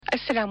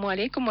Assalamu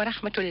alaikum wa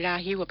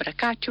rahmatullahi wa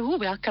barakatuhu.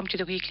 Welcome to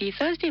the weekly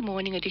Thursday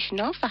morning edition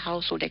of the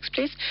Household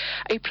Express,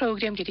 a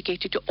program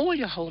dedicated to all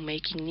your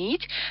homemaking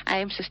needs. I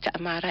am Sister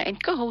Amara,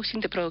 and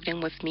co-hosting the program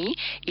with me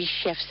is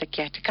Chef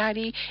Zakia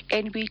Takari,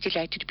 and we're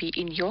delighted to be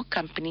in your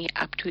company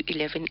up to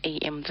 11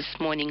 a.m. this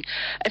morning.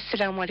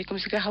 Assalamu alaikum,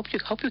 Zakia.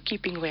 Hope you're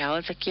keeping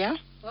well, Zakia.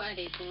 Wa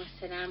alaikum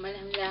assalam.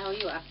 Alhamdulillah, how are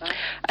you, Afa?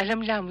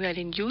 Alhamdulillah, we are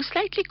in you.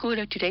 Slightly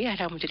cooler today,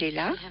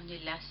 alhamdulillah.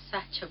 Alhamdulillah,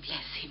 such a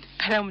blessing.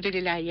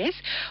 Alhamdulillah, yes.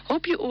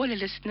 Hope you all, the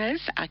listeners,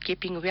 are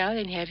keeping well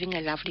and having a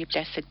lovely,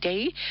 blessed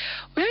day.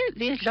 Well,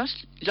 there's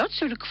lots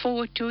to look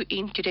forward to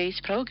in today's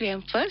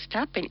program. First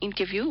up, an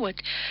interview with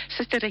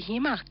Sister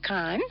Rahima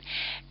Khan,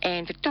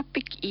 and the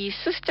topic is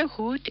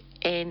sisterhood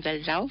and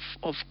the love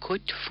of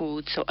good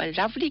food. So a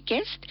lovely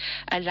guest,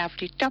 a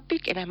lovely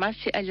topic, and I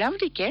must say a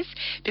lovely guest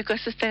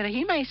because Sister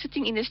Rahima is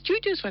sitting in the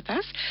studios with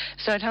us.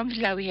 So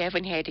alhamdulillah, we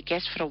haven't had a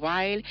guest for a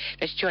while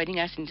that's joining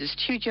us in the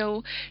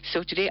studio.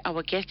 So today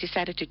our guest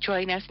decided to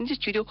join us in the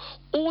studio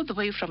all the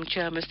way from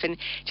Germiston.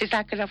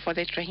 Jazakallah for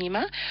that,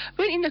 Rahima.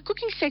 Well, in the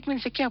cooking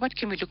segment, Zakia, what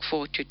can we look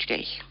forward to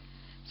today?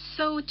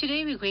 So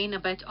today we're going a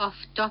bit off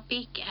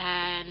topic,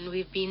 and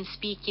we've been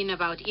speaking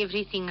about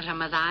everything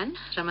Ramadan.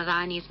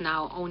 Ramadan is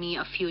now only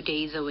a few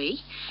days away.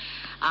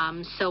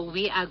 So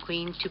we are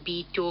going to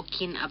be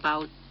talking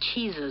about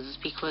cheeses,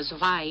 because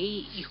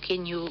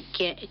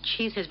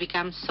cheese has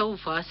become so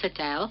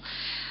versatile.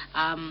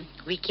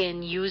 We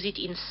can use it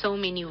in so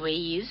many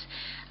ways.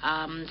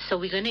 So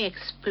we're going to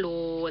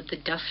explore the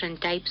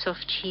different types of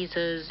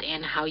cheeses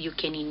and how you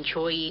can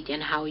enjoy it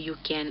and how you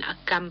can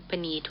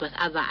accompany it with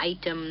other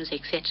items,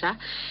 etc.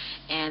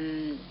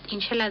 And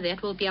inshallah,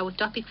 that will be our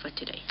topic for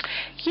today.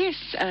 Yes,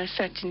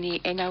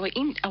 certainly. And our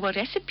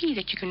recipe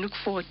that you can look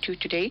forward to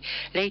today,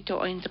 later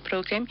on in the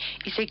program,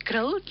 is a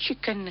grilled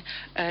chicken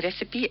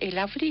recipe, a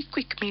lovely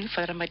quick meal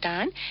for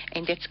Ramadan.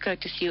 And that's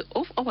courtesy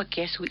of our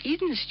guest who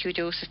is in the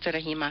studio, Sister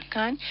Rahima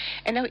Khan.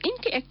 And our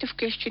interactive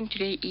question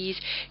today is,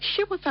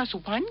 share with us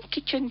one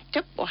kitchen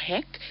tip or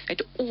hack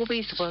that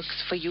always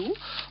works for you.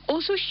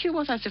 Also, share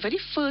with us the very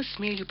first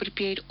meal you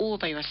prepared all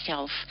by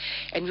yourself.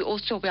 And we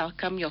also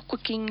welcome your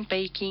cooking,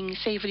 baking,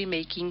 savory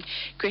making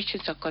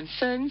questions or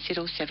concerns,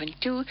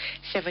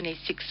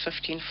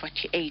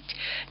 072-786-1548.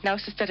 Now,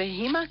 Sister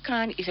Rahima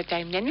Khan is a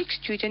dynamic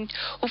student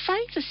who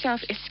finds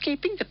herself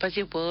escaping the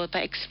busy world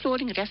by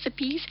exploring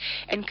recipes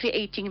and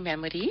creating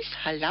memories.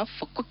 Her love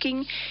for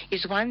cooking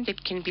is one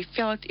that can be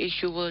felt,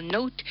 as you will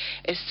note,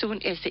 as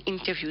soon as the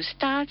interview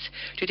starts.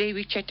 Today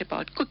we chat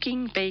about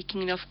cooking,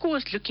 baking, and of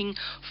course looking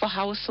for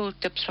household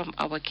tips from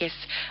our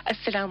guests.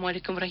 Assalamu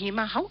alaikum,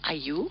 Rahima. How are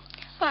you?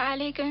 Wa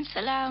alaikum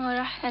salam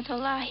wa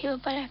rahmatullahi wa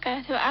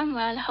barakatuh. I'm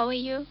well. How are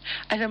you?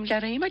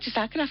 Alhamdulillah, Rahima.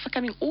 Jazakallah for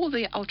coming all the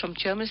way out from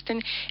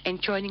Germiston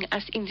and joining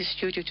us in the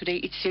studio today.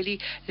 It's really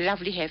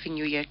lovely having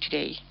you here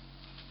today.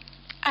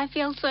 I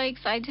feel so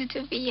excited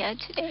to be here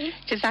today.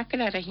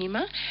 Jazakallah,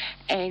 Rahima.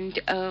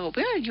 And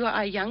well, you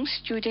are a young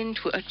student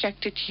who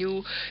attracted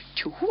you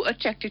to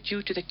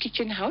the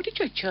kitchen. How did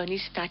your journey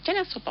start? Tell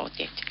us about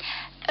it.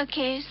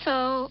 Okay,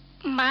 so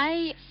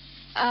my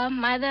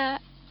mother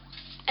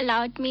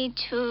allowed me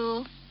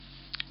to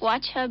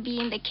watch her be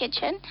in the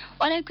kitchen.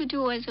 All I could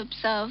do was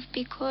observe,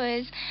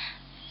 because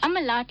I'm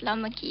a Lat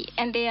Lamaki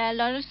and there are a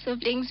lot of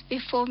siblings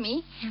before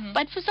me. Mm-hmm.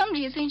 But for some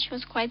reason she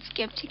was quite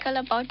skeptical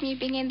about me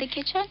being in the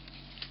kitchen.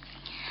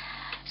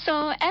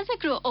 So as I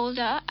grew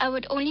older, I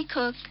would only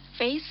cook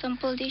very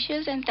simple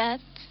dishes, and that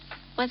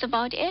was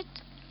about it.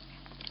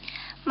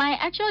 My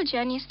actual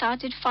journey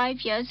started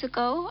 5 years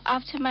ago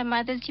after my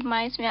mother's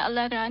demise. May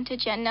Allah grant her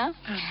Jannah.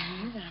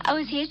 I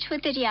was hit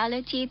with the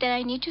reality that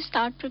I need to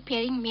start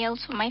preparing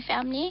meals for my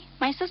family.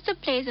 My sister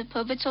plays a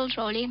pivotal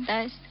role in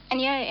this, and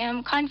here I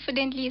am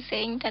confidently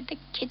saying that the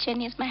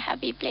kitchen is my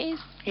happy place.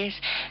 Yes,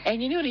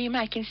 and you know, Rahima,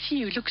 I can see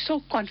you look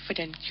so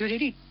confident. You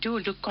really do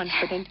look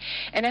confident.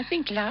 And I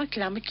think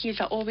Lamakis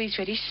are always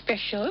very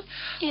special.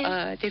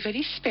 Yes. They're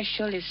very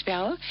special as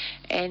well.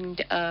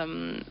 And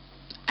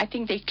I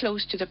think they're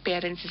close to the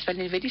parents as well.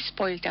 They're very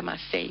spoiled, I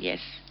must say. Yes,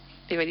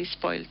 they're very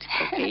spoiled.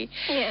 Okay.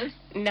 Yes.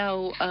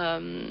 Now,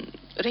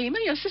 Rahima,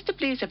 your sister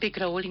plays a big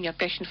role in your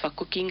passion for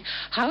cooking.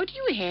 How do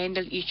you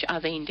handle each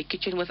other in the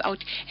kitchen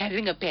without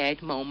having a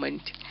bad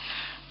moment?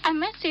 I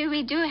must say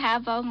we do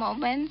have our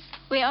moments.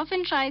 We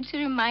often try to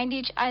remind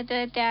each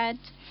other that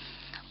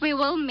we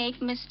will make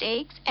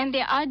mistakes and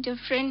there are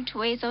different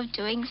ways of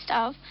doing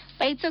stuff,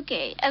 but it's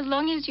okay as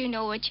long as you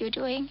know what you're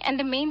doing. And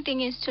the main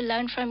thing is to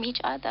learn from each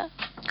other.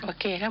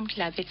 Okay,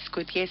 alhamdulillah, that's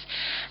good, yes.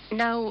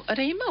 Now,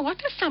 Rahima,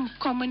 what are some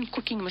common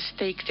cooking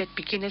mistakes that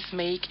beginners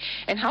make,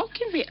 and how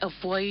can we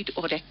avoid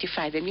or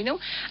rectify them? You know,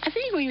 I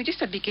think when you're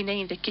just a beginner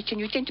in the kitchen,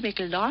 you tend to make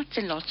lots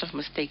and lots of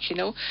mistakes, you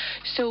know.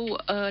 So,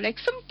 like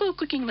simple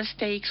cooking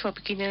mistakes for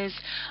beginners,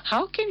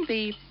 how can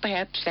they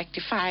perhaps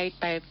rectify it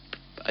by,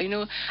 you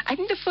know, I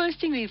think the first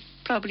thing we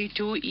probably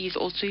do is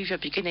also, if you're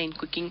a beginner in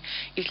cooking,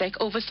 is like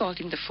over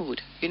salting the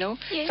food, you know.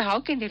 Yes. So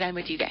how can they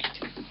remedy that?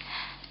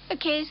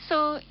 Okay,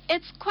 so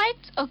it's quite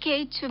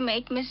okay to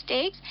make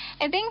mistakes.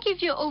 I think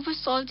if you're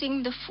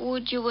oversalting the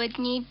food, you would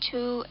need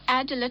to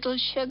add a little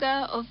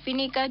sugar or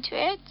vinegar to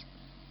it.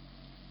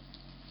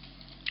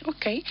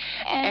 Okay.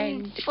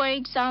 And for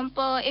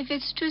example, if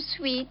it's too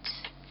sweet,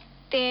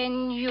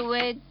 then you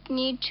would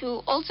need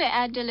to also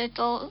add a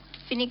little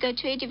vinegar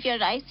to it. If your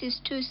rice is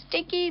too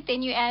sticky,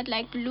 then you add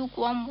like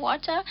lukewarm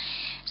water.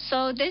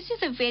 So this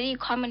is a very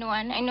common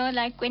one. I know,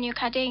 like when you're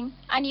cutting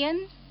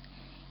onion,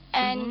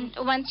 and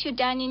once you're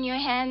done and your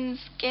hands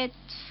get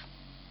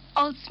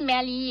all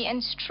smelly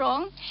and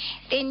strong,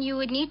 then you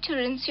would need to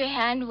rinse your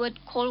hand with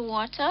cold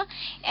water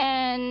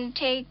and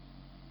take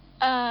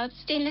a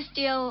stainless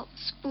steel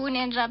spoon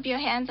and rub your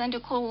hands under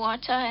cold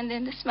water, and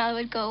then the smell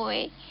would go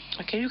away.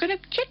 Okay, we're going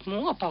to chat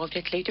more about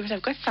it later because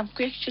I've got some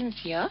questions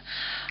here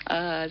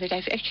that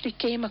I've actually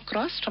came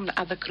across from the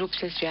other groups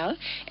as well.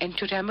 And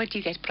to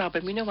remedy that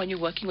problem, you know, when you're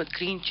working with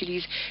green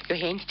chilies, your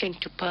hands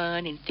tend to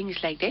burn and things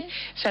like that.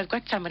 So I've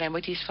got some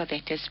remedies for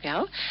that as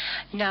well.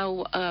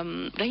 Now,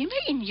 Rahima,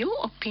 in your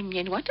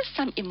opinion, what are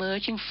some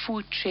emerging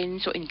food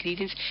trends or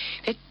ingredients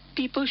that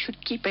people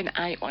should keep an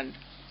eye on?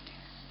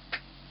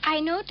 I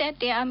know that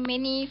there are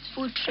many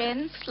food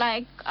trends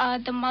like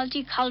the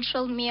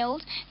multicultural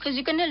meals, because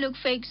you're going to look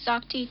for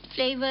exotic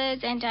flavors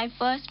and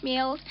diverse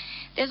meals.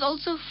 There's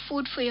also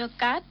food for your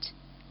gut,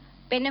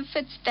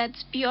 benefits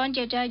that's beyond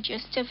your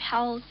digestive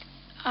health,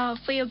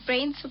 for your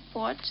brain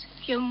support,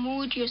 your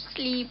mood, your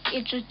sleep.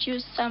 It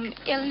reduces some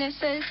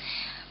illnesses.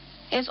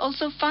 There's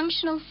also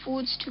functional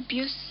foods to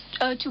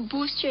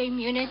boost your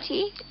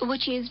immunity,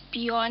 which is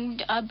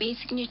beyond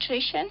basic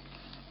nutrition.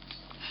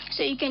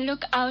 So you can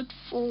look out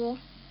for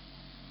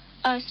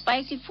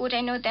spicy food.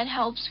 I know that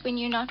helps when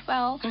you're not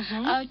well.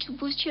 To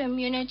boost your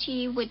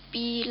immunity would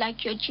be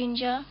like your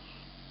ginger.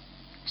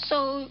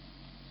 So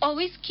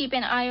always keep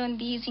an eye on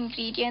these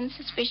ingredients,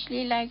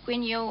 especially like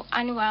when you're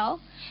unwell.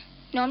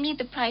 Normally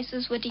the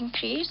prices would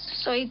increase,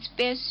 so it's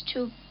best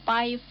to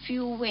buy a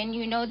few when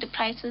you know the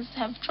prices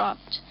have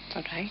dropped.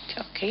 All right,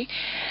 okay.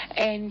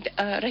 And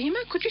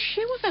Rahima, could you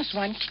share with us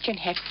one kitchen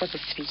hack for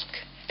this week?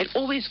 It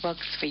always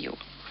works for you.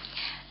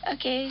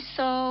 Okay,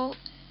 so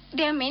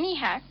there are many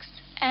hacks.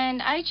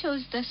 And I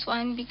chose this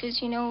one because,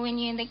 you know, when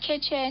you're in the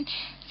kitchen,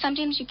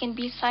 sometimes you can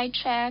be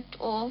sidetracked,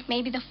 or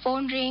maybe the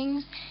phone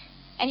rings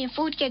and your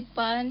food gets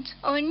burnt,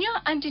 or when you're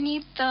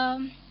underneath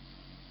the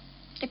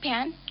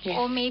pan,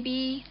 or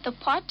maybe the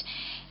pot,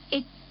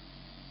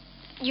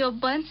 your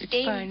burnt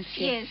stains. Burns,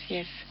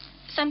 yes.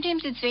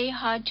 Sometimes it's very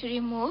hard to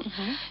remove.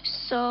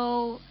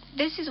 So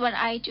this is what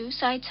I do.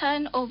 So I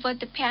turn over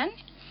the pan.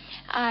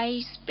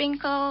 I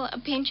sprinkle a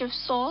pinch of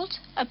salt,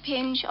 a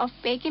pinch of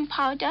baking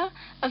powder,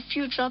 a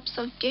few drops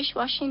of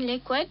dishwashing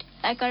liquid,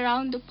 like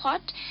around the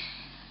pot.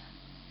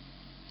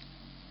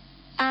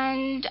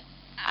 And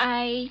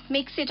I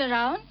mix it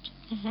around.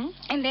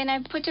 And then I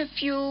put a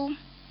few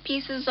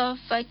pieces of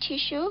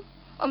tissue,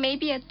 or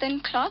maybe a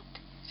thin cloth,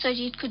 so that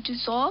it could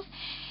dissolve.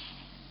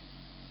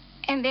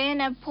 And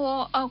then I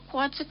pour a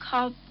quarter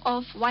cup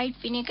of white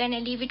vinegar and I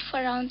leave it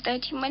for around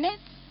 30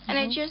 minutes. And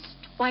I just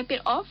wipe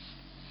it off.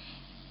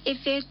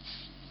 If it's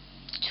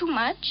too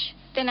much,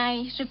 then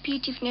I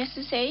repeat if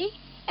necessary,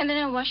 and then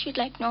I wash it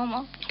like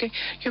normal. Okay,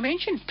 you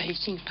mentioned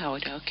baking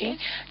powder, okay?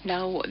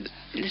 Now,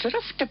 there's a lot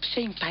of tips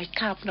saying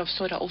bicarbonate of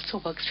soda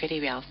also works very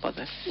well for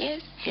this.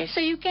 Yes. So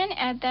you can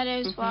add that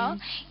as well.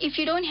 If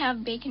you don't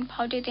have baking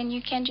powder, then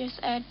you can just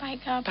add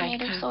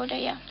bicarbonate of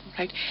soda,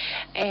 Right.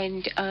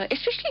 And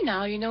especially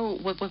now, you know,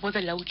 with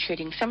the load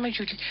shedding, sometimes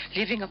you're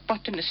leaving a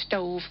pot on the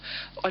stove,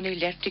 on the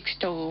electric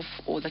stove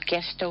or the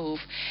gas stove,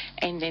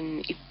 and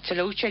then the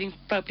load shedding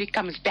probably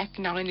comes back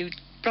now, and you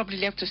probably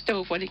left the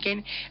stove on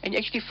again, and you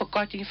actually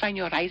forgot, and you find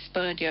your rice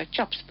burnt, your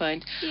chops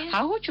burnt.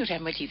 How would you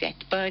remedy that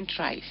burnt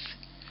rice?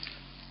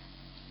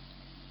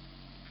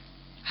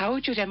 How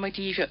would you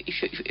remedy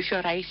if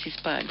your rice is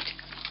burnt?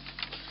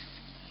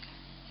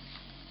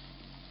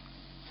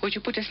 Would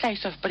you put a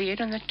slice of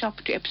bread on the top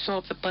to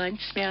absorb the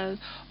burnt smell,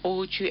 or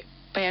would you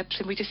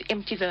perhaps just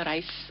empty the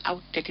rice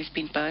out that has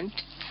been burnt?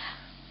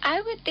 I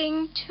would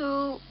think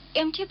to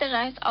empty the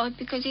rice out,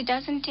 because it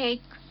doesn't take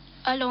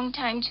a long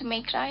time to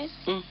make rice.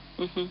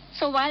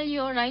 So while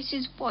your rice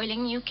is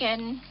boiling, you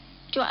can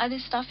do other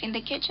stuff in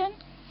the kitchen.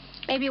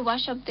 Maybe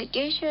wash up the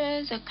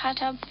dishes or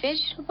cut up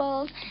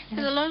vegetables.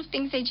 There's a lot of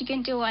things that you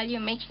can do while you're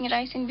making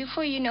rice, and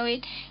before you know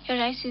it, your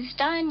rice is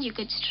done. You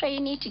could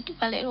strain it.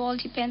 Well, it all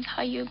depends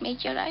how you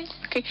make your rice.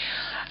 Okay.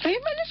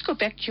 Rahima, let's go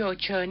back to your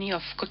journey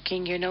of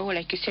cooking. You know,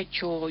 like you said,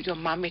 your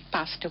mom had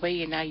passed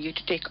away, and now you had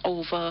to take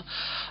over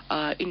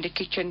in the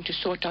kitchen to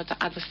sort out the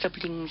other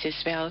siblings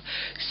as well.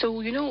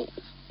 So, you know,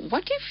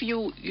 what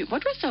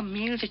were some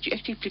meals that you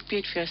actually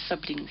prepared for your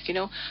siblings? You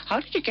know, how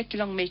did you get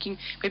along maybe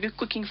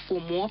cooking for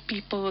more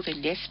people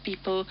than less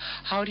people?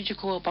 How did you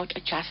go about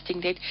adjusting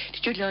that?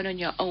 Did you learn on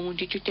your own?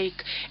 Did you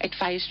take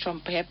advice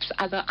from perhaps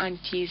other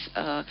aunties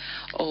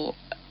or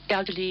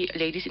elderly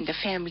ladies in the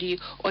family,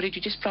 or did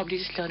you probably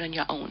just learn on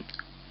your own?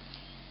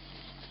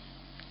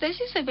 This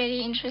is a very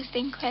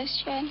interesting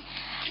question.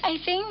 I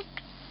think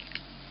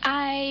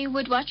I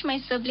would watch my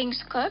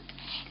siblings cook,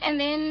 and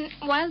then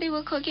while they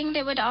were cooking,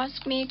 they would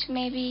ask me to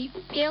maybe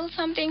peel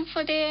something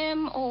for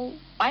them or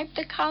wipe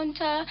the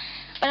counter.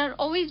 But I'd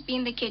always be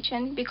in the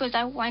kitchen because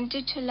I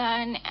wanted to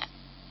learn,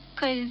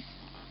 because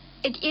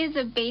it is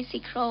a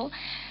basic role.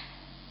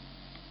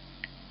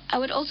 I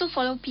would also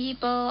follow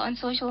people on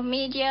social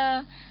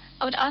media.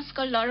 I would ask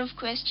a lot of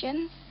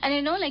questions. And I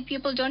know like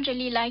people don't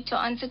really like to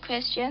answer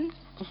questions,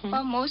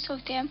 well, most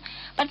of them.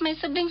 But my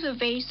siblings were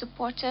very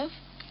supportive,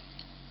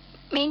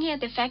 mainly at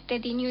the fact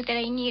that they knew that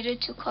I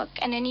needed to cook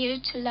and I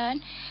needed to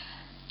learn.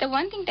 The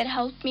one thing that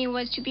helped me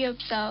was to be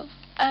observant.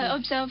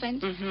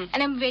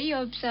 And I'm very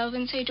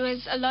observant, so it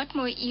was a lot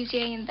more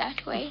easier in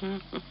that way.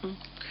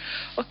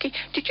 Okay,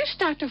 did you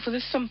start off with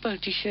the simple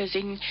dishes?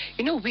 And,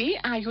 where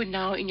are you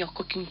now in your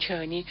cooking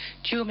journey?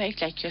 Do you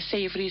make like your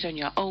savories on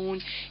your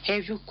own?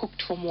 Have you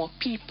cooked for more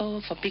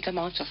people, for big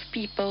amounts of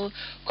people,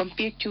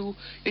 compared to,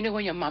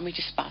 when your mommy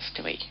just passed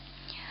away?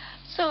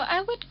 So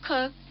I would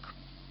cook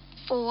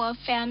for a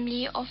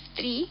family of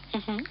 3.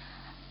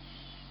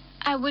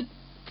 I would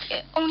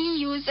only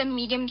use a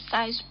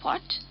medium-sized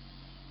pot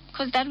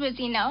because that was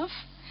enough.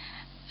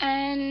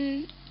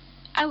 And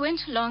I went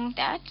along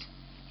that.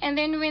 And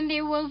then when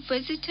there were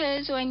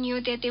visitors or I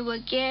knew that there were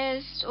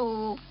guests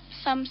or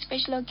some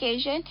special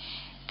occasion,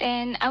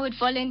 then I would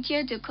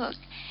volunteer to cook.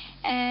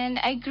 And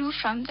I grew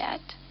from that.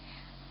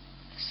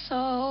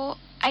 So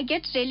I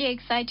get really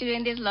excited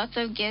when there's lots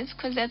of guests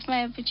because that's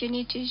my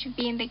opportunity to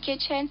be in the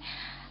kitchen.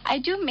 I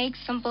do make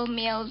simple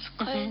meals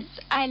because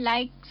I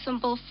like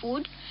simple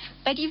food.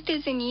 But if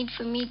there's a need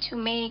for me to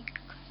make,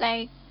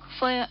 like,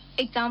 for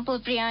example,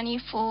 biryani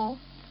for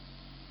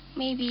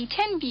maybe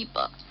 10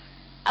 people,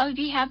 I would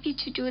be happy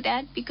to do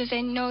that because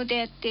I know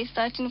that there's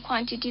certain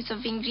quantities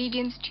of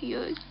ingredients to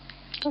use.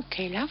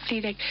 Okay,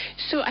 lovely.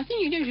 So I think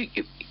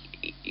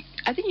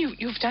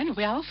you've done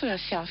well for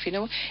yourself,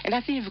 and I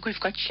think we've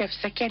got chefs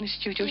that can in the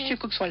studio. She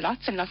cooks for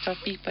lots and lots of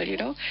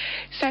people,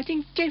 So I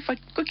think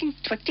cooking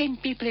for 10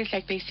 people is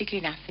like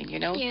basically nothing,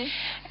 Yes.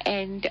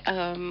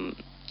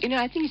 And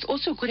I think it's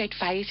also good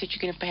advice that you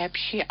can perhaps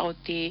share out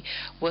there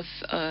with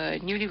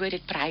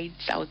newlywed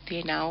brides out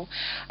there now.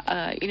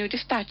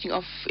 Just starting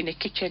off in the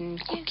kitchen,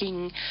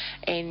 cooking,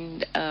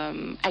 and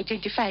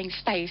identifying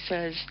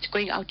spices,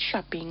 going out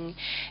shopping,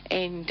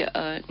 and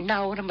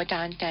now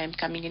Ramadan time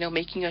coming,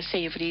 making your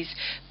savories,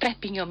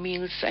 prepping your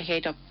meals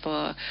ahead of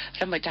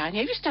Ramadan.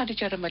 Have you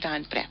started your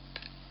Ramadan prep?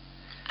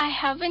 I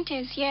haven't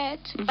as yet,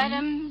 but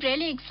I'm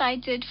really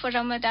excited for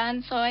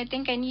Ramadan, so I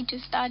think I need to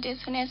start as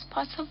soon as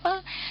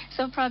possible,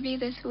 so probably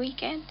this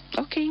weekend.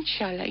 Okay,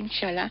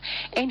 inshallah.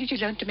 And did you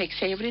learn to make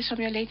savories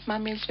from your late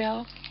mommy as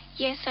well?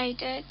 Yes, I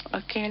did.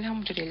 Okay,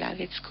 alhamdulillah,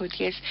 that's good,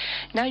 yes.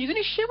 Now, you're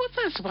going to share with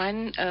us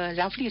one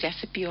lovely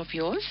recipe of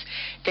yours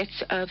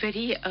that's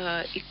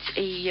it's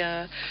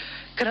a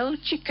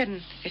grilled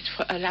chicken. It's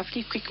for a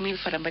lovely quick meal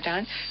for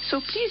Ramadan. So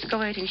please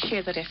go ahead and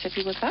share the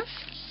recipe with us.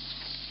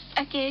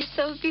 Okay,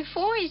 so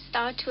before I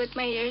start with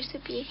my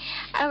recipe,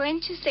 I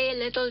want to say a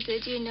little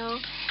did you know.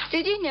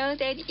 Did you know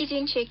that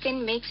eating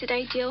chicken makes it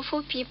ideal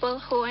for people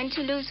who want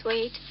to lose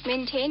weight,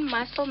 maintain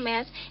muscle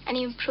mass, and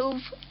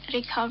improve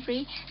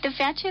recovery? The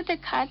fattier the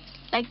cuts,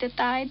 like the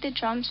thigh, the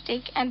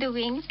drumstick, and the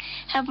wings,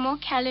 have more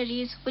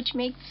calories, which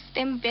makes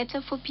them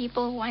better for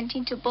people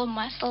wanting to build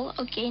muscle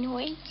or gain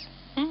weight.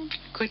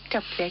 Good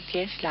tip,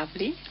 yes,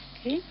 lovely.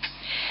 Okay.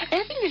 And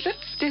I think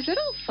there's a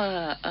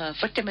lot of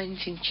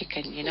vitamins in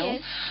chicken,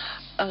 Yes.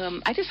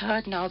 I just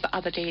heard now the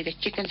other day that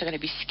chickens are going to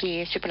be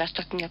scarce. People are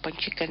stocking up on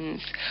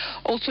chickens.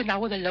 Also now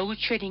with the load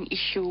shedding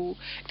issue,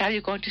 now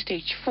you're going to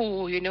stage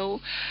 4, So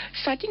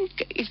I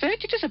think it's better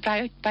to just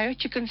buy your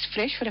chickens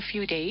fresh for a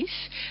few days,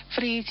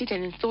 freeze it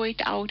and thaw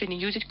it out and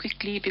use it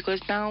quickly because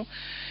now,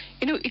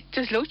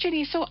 this load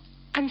shedding is so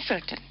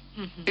uncertain.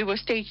 We were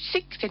stage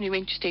 6, then we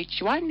went to stage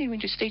 1, then we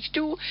went to stage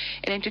 2,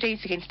 and then today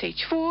it's again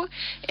stage 4,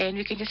 and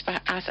we can just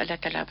ask Allah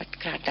Ta'ala but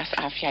grant us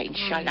afia,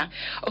 inshallah.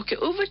 Okay,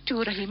 over to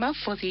Rahima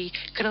for the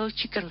grilled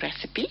chicken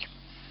recipe.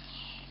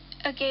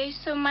 Okay,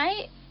 so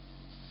my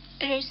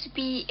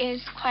recipe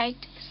is quite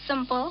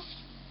simple,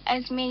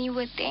 as many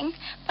would think,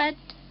 but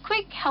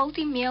quick,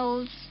 healthy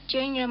meals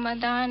during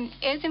Ramadan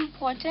is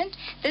important.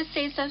 This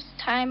saves us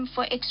time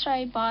for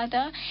extra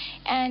ibadah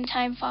and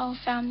time for our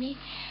family.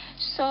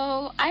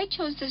 So I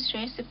chose this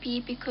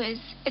recipe because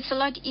it's a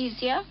lot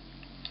easier.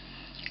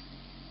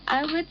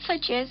 I would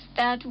suggest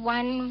that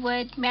one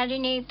would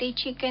marinate the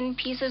chicken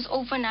pieces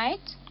overnight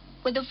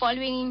with the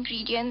following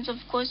ingredients. Of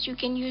course, you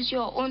can use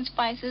your own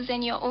spices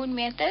and your own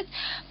method,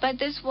 but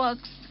this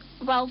works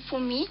well for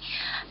me.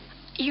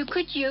 You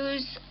could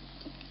use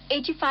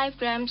 85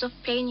 grams of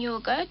plain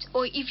yogurt,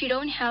 or if you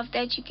don't have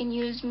that, you can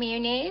use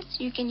mayonnaise.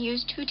 You can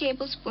use 2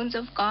 tablespoons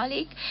of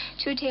garlic,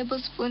 2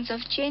 tablespoons of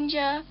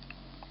ginger,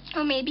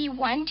 or maybe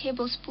 1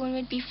 tablespoon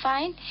would be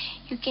fine.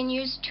 You can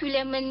use 2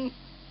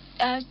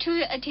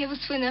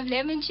 tablespoons of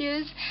lemon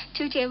juice,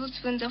 2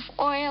 tablespoons of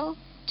oil,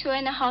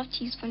 2.5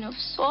 teaspoons of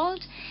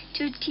salt,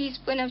 2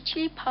 teaspoons of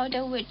chili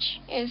powder, which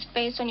is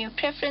based on your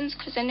preference,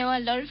 because I know a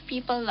lot of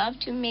people love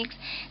to mix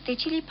the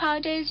chili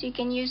powders. You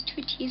can use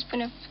 2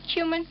 teaspoons of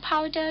cumin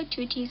powder,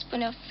 2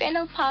 teaspoons of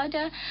fennel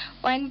powder,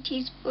 1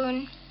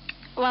 tablespoon,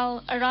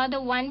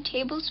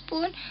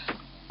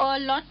 or a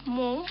lot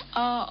more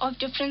of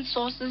different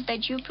sauces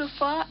that you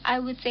prefer. I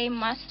would say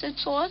mustard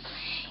sauce,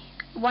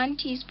 1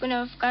 teaspoon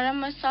of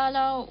garam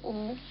masala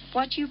or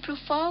what you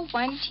prefer,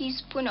 1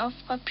 teaspoon of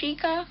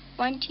paprika,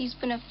 1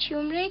 teaspoon of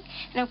turmeric,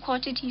 and a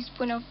quarter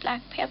teaspoon of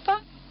black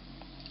pepper.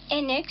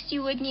 And next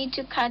you would need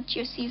to cut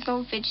your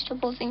seasonal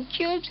vegetables in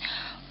cubes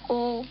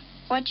or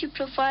what you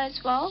prefer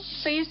as well.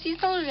 So your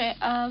seasonal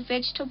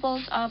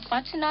vegetables are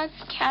butternuts,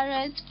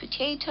 carrots,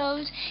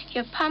 potatoes,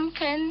 your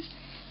pumpkins,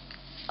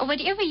 or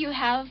whatever you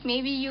have.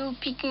 Maybe you're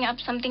picking up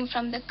something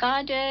from the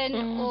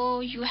garden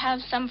or you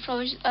have some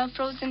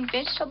frozen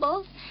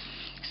vegetables.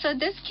 So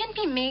this can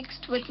be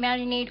mixed with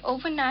marinade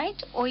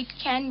overnight, or it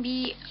can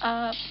be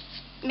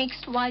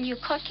mixed while you're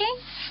cooking.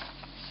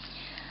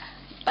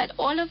 But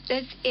all of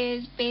this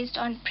is based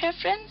on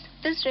preference.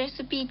 This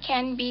recipe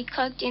can be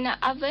cooked in an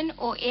oven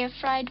or air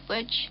fried,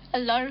 which a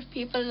lot of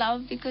people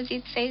love because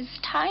it saves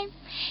time.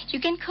 You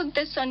can cook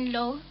this on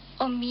low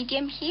or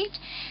medium heat.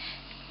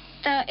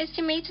 The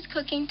estimated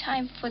cooking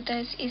time for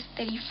this is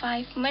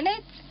 35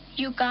 minutes.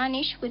 You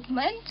garnish with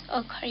mint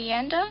or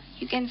coriander.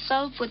 You can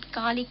serve with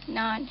garlic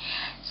naan.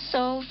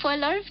 So for a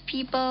lot of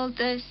people,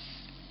 this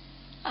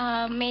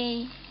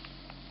may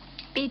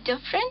be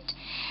different.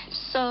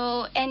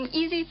 So an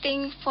easy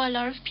thing for a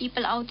lot of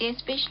people out there,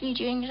 especially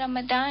during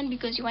Ramadan,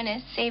 because you want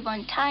to save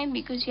on time,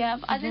 because you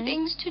have other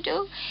things to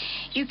do,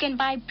 you can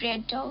buy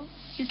bread dough.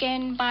 You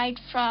can buy it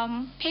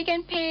from Pick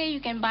and Pay, you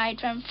can buy it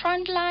from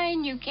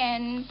Frontline, you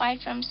can buy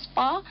it from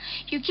Spa.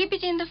 You keep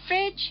it in the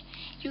fridge.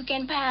 You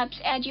can perhaps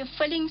add your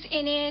fillings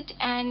in it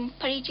and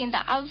put it in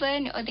the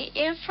oven or the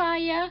air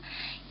fryer.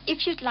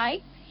 If you'd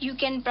like, you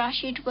can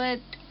brush it with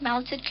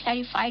melted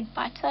clarified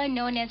butter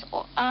known as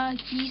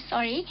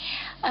ghee.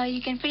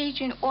 You can put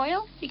it in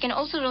oil. You can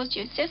also roast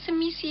your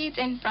sesame seeds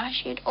and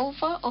brush it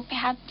over, or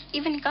perhaps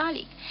even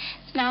garlic.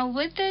 Now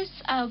with this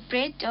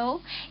bread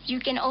dough, you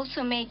can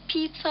also make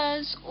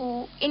pizzas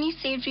or any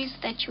savories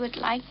that you would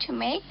like to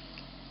make.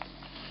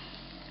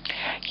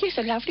 Yes,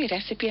 a lovely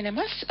recipe, and I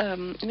must,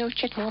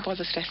 chat more about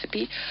this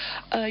recipe.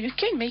 You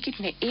can make it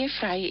in an air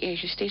fryer,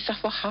 as you say. So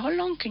for how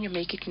long can you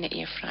make it in an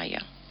air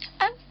fryer?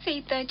 I would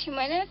say 30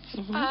 minutes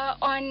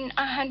on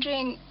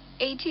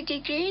 180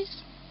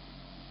 degrees.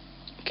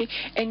 Okay,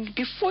 and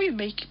before you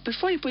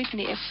put it in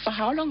the air, for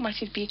how long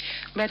must it be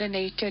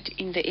marinated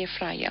in the air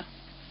fryer?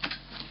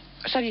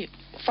 Sorry,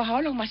 for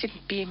how long must it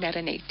be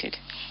marinated?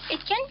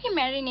 It can be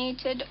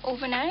marinated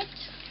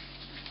overnight.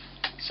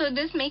 So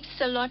this makes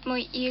it a lot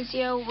more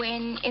easier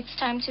when it's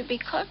time to be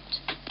cooked.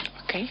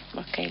 Okay,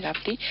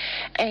 lovely.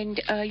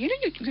 And,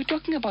 you're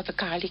talking about the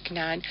garlic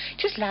naan.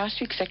 Just last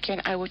week, Zaki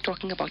and I were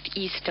talking about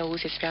East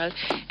doughs as well.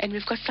 And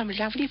we've got some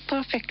lovely,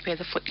 perfect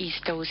weather for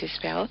East doughs as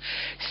well.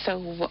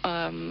 So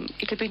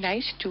it'll be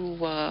nice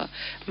to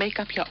make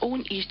up your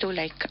own East dough.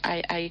 Like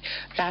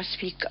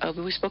last week,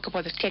 we spoke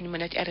about the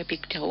 10-minute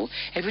Arabic dough.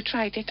 Have you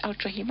tried it out,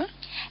 Rahima?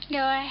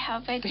 No, I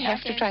haven't. We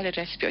have to try the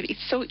recipe.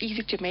 It's so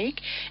easy to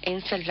make, and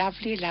it's a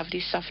lovely,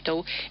 lovely soft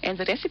dough. And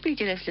the recipe,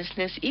 dear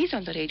listeners, is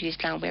on the Radio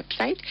Islam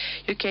website.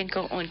 You can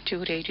go on to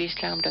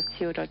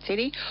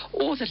radioislam.co.za.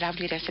 All the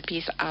lovely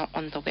recipes are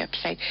on the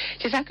website.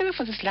 Jazakallah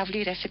for this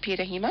lovely recipe,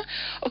 Rahima.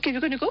 Okay, we're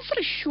going to go for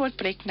a short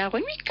break now.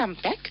 When we come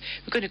back,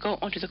 we're going to go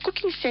on to the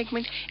cooking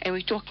segment, and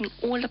we're talking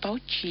all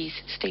about cheese.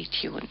 Stay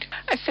tuned.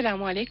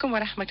 Assalamu alaikum wa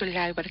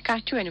rahmatullahi wa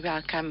barakatuh, and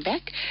welcome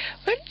back.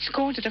 Well, let's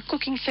go on to the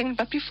cooking segment.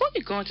 But before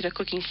we go on to the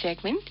cooking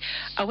segment,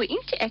 our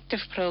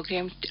interactive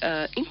program,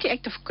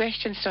 interactive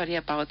question, sorry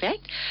about that.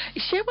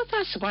 Share with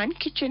us one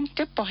kitchen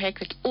tip or hack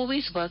that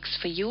always works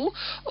for you.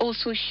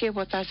 Also share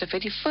with us the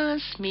very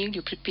first meal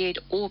you prepared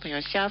all by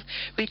yourself.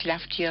 We'd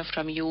love to hear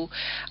from you.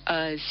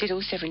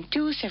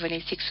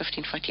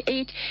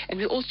 072-786-1548. And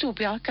we also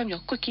welcome your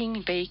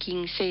cooking,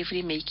 baking,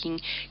 savory making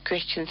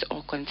questions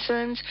or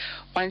concerns.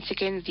 Once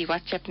again, the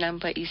WhatsApp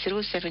number is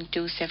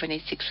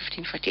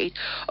 072-786-1548.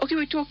 Okay,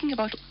 we're talking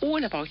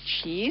all about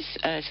cheese.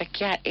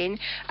 Zakia, and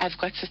I've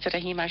got Sister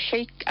Rahima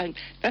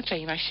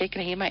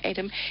Rahima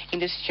Adam in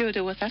the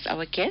studio with us,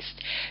 our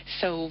guest.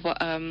 So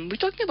we're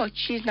talking about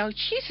cheese. Now,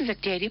 cheese is a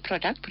dairy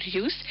product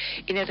produced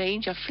in a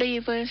range of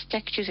flavors,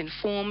 textures, and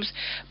forms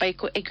by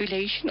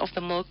coagulation of the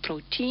milk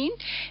protein.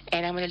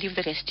 And I'm going to leave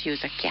the rest to you,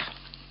 Zakia.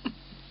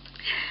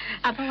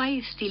 Abba, why are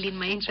you stealing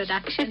my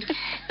introduction?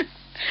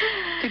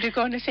 Did we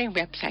go on the same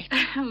website?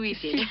 We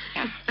did.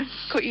 Yeah.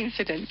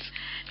 Coincidence.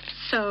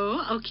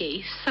 So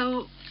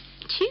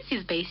cheese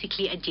is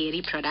basically a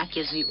dairy product,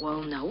 as we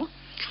all know.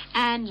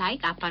 And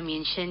like Appa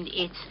mentioned,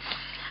 it's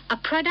a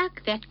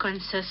product that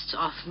consists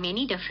of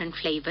many different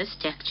flavors,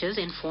 textures,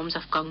 and forms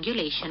of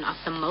coagulation of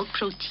the milk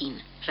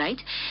protein, right?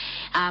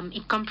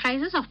 It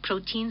comprises of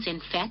proteins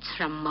and fats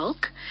from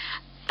milk.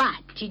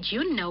 But did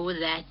you know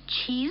that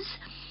cheese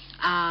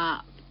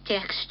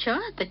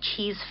texture, the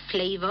cheese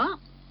flavor,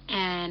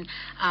 and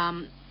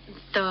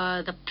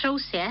the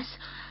process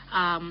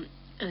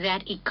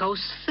that it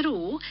goes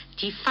through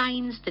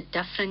defines the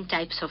different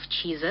types of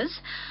cheeses.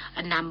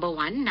 Number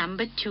one.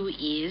 Number two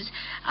is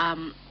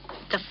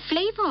the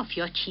flavor of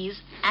your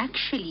cheese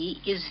actually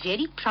is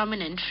very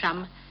prominent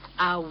from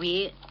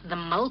where the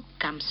milk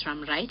comes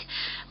from, right?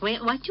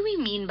 What do we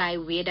mean by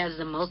where does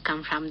the milk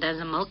come from? Does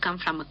the milk come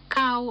from a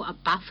cow, a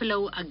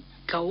buffalo, a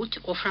goat,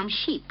 or from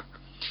sheep?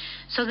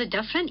 So the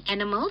different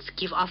animals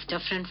give off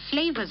different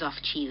flavors of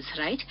cheese,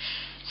 right?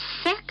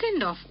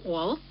 Second of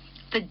all,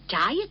 the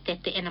diet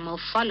that the animal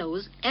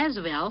follows as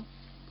well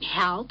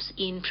helps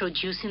in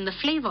producing the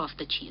flavor of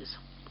the cheese.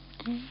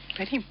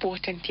 Very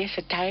important. Yes,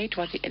 the diet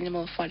what the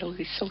animal follows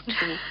is so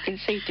true. You can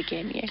say it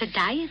again, yes. The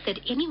diet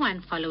that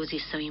anyone follows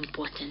is so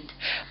important.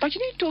 But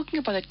talking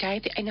about the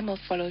diet the animal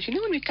follows,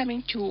 when we're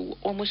coming to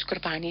almost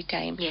Qurbani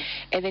time, yes,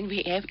 and then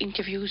we have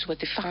interviews with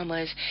the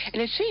farmers,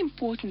 and it's so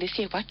important to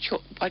say what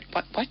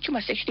you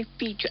must actually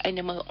feed your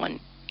animal on.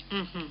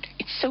 Mm-hmm.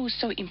 It's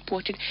so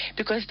important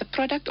because the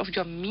product of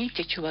your meat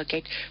that you will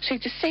get. So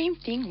it's the same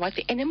thing. What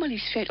the animal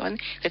is fed on,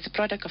 that's the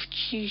product of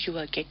cheese you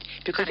will get,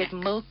 because correct, that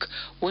milk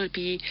will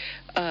be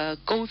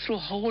go through a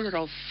whole lot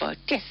of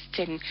tests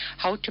and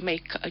how to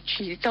make a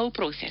cheese. It's a whole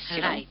process.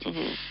 Right.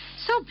 Mm-hmm.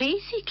 So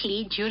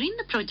basically, during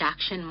the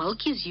production,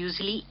 milk is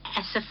usually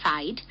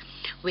acidified,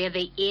 where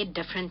they add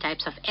different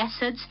types of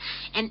acids,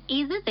 and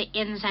either the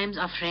enzymes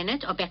of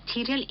rennet or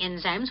bacterial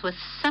enzymes with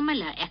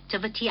similar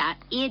activity are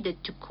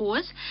added to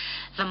cause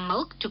the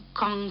milk to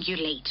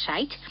coagulate,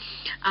 right?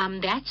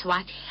 That's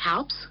what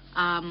helps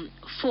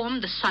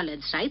form the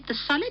solids, right? The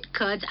solid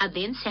curds are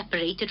then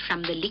separated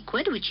from the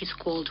liquid, which is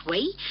called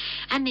whey,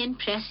 and then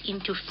pressed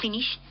into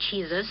finished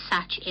cheeses,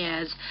 such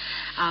as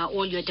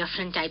all your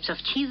different types of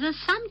cheeses.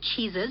 Some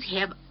cheeses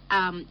have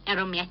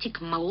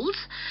aromatic molds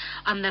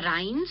on the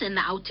rinds and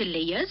the outer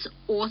layers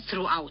or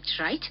throughout,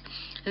 right?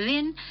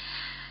 Then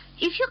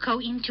if you go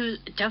into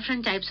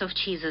different types of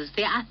cheeses,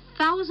 there are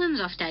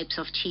thousands of types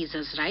of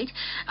cheeses, right?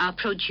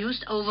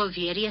 Produced over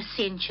various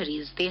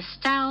centuries. Their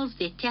styles,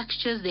 their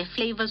textures, their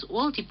flavors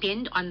all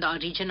depend on the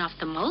origin of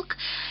the milk,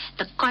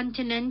 the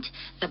continent,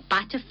 the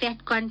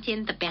butterfat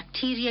content, the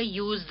bacteria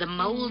used, the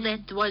mold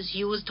that was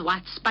used,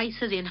 what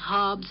spices and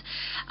herbs,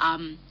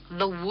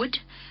 the wood.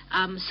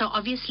 So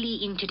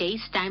obviously in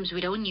today's times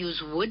we don't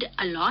use wood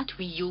a lot.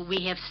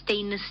 We have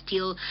stainless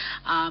steel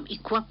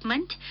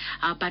equipment,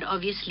 but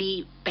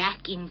obviously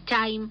back in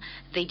time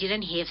they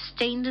didn't have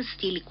stainless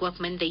steel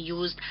equipment. They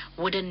used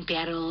wooden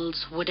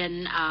barrels,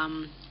 wooden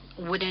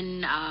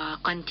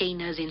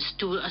containers in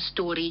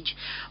storage,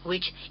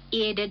 which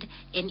added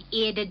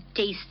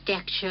taste,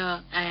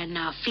 texture, and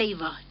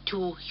flavor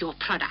to your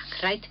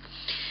product, right?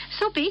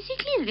 So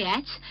basically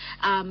that's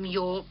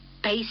your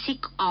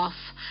basic of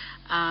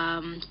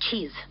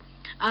cheese.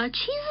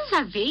 Cheeses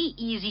are very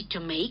easy to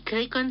make.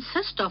 They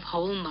consist of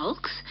whole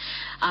milks,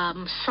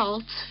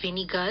 salts,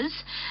 vinegars,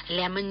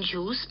 lemon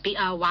juice.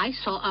 Why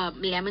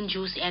lemon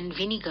juice and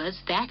vinegars?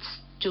 That's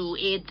to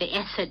add the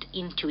acid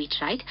into it,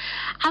 right?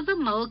 Other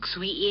milks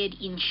we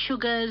add in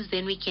sugars,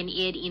 then we can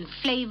add in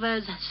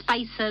flavors,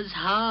 spices,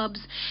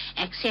 herbs,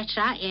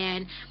 etc.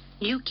 And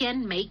you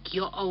can make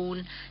your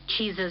own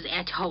cheeses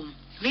at home.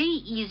 Very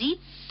easy.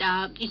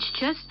 It's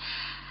just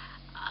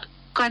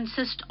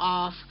consists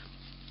of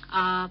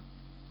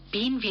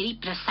being very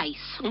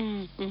precise.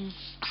 Mm-hmm.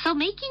 So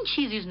making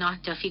cheese is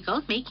not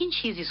difficult. Making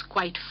cheese is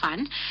quite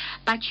fun,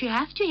 but you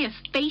have to have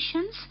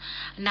patience,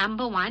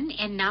 number one,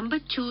 and number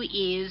two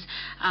is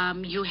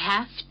you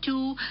have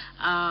to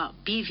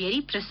be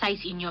very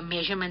precise in your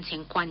measurements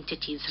and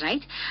quantities,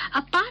 right?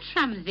 Apart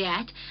from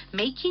that,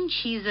 making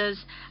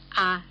cheeses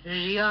are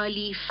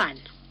really fun.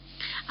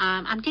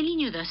 I'm telling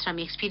you this from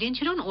experience.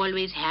 You don't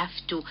always have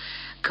to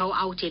go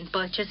out and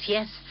purchase.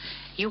 Yes,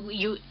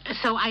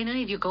 so I know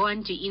if you go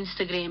onto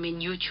Instagram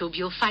and YouTube,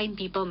 you'll find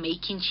people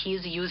making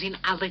cheese using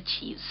other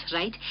cheese,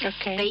 right?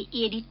 Okay. They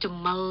add it to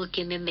milk,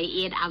 and then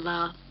they add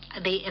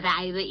they either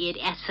add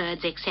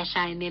acids,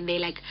 etc., and then they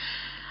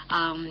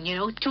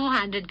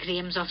 200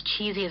 grams of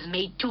cheese has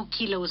made 2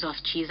 kilos of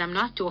cheese. I'm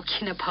not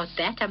talking about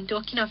that. I'm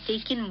talking of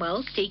taking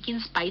milk, taking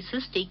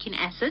spices, taking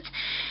acids,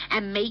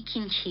 and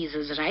making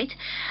cheeses, right?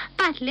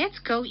 But let's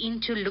go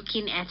into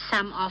looking at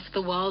some of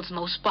the world's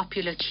most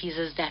popular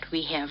cheeses that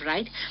we have,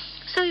 right?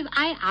 So if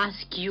I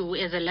ask you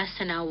as a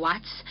listener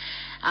what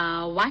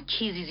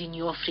cheese is in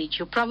your fridge,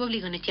 you're probably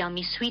going to tell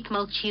me sweet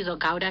milk cheese or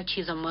Gouda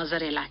cheese or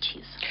mozzarella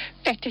cheese.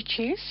 Feta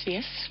cheese,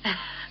 yes.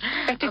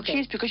 Feta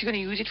cheese because you're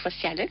going to use it for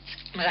salads.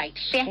 Right.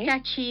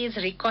 Feta cheese,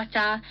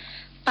 ricotta,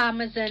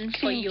 parmesan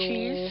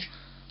Cream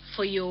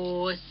for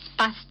your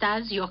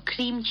pastas, your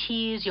cream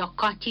cheese, your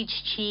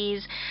cottage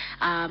cheese,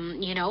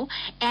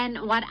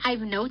 And what I've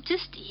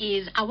noticed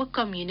is our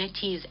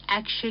community is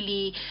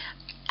actually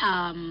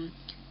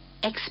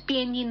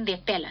expanding their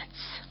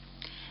palates.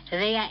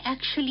 they are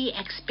actually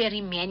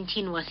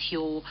experimenting with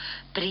your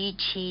brie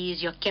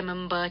cheese, your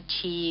camembert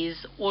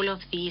cheese, all of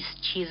these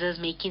cheeses,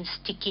 making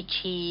sticky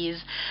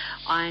cheese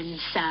on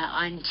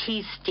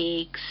cheese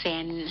steaks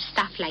and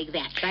stuff like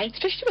that, right?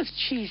 Especially with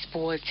cheese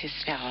boards as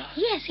well.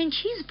 Yes, and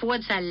cheese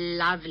boards are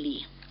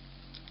lovely.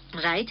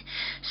 Right,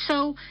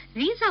 so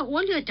these are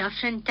all your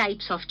different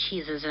types of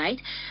cheeses, right?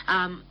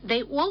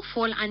 They all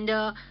fall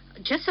under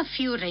just a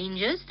few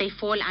ranges. They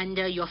fall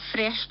under your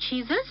fresh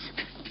cheeses.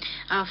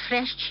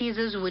 Fresh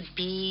cheeses would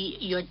be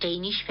your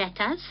Danish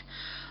fetas,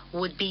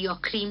 would be your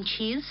cream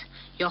cheese,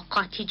 your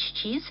cottage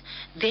cheese.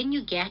 Then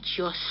you get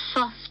your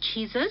soft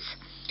cheeses,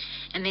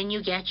 and then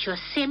you get your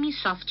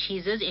semi-soft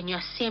cheeses and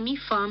your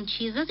semi-firm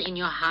cheeses and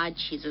your hard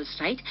cheeses,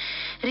 right?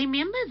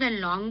 Remember, the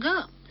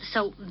longer,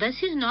 so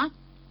this is not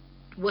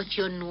with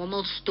your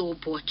normal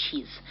store-bought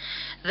cheese.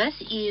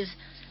 This is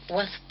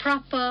with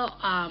proper,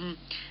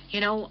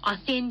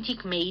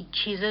 authentic made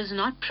cheeses,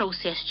 not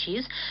processed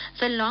cheese.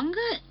 The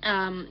longer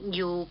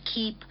you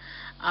keep,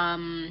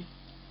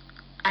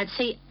 I'd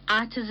say,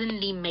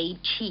 artisanally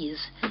made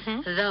cheese,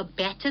 the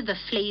better the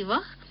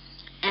flavor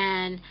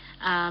and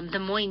the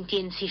more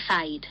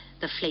intensified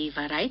the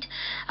flavor, right?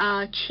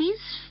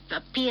 Cheese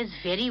pairs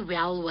very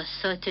well with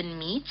certain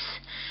meats,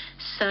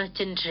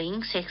 certain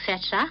drinks,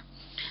 etc.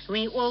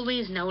 We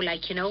always know,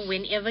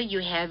 whenever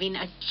you're having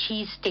a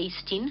cheese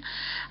tasting,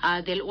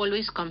 they'll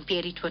always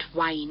compare it with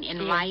wine.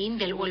 And wine,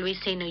 they'll always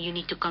say, no, you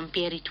need to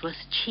compare it with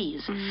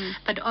cheese.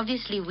 But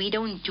obviously, we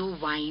don't do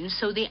wine.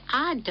 So there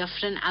are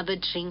different other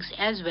drinks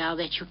as well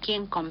that you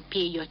can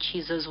compare your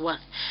cheeses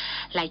with,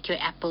 like your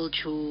apple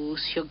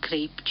juice, your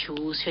grape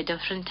juice, your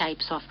different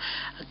types of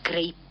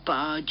grape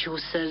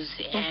juices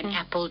and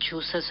apple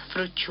juices,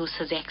 fruit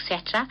juices,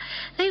 etc.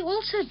 They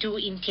also do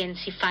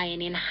intensify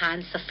and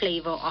enhance the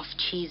flavor of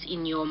cheese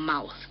in your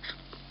mouth.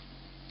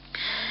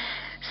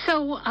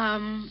 So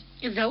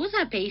those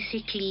are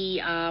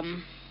basically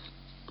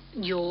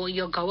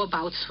your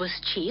go-abouts with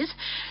cheese.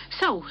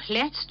 So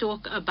let's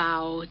talk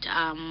about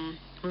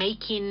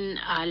making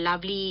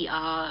lovely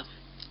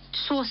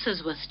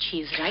sauces with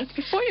cheese, right?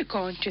 Before you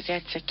go into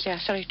that, Zakia,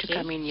 sorry to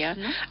come in here.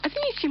 I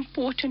think it's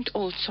important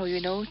also,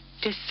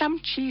 there's some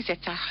cheese that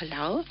are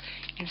halal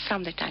and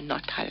some that are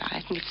not halal.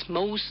 I think it's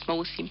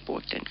most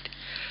important.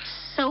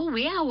 So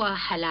where our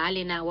halal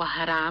and our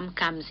haram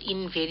comes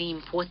in very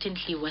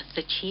importantly with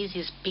the cheese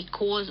is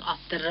because of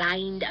the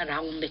rind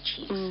around the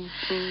cheese.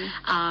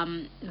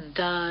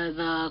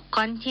 The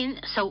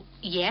content, so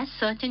yes,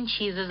 certain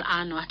cheeses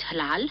are not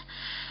halal.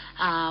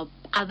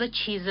 Other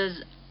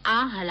cheeses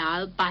are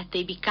halal, but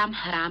they become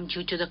haram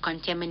due to the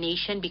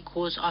contamination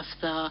because of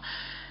the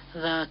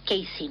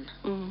casing,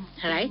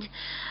 right?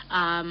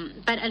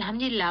 But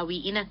alhamdulillah,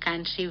 we're in a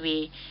country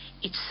where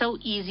it's so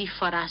easy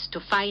for us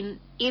to find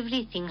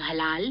everything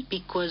halal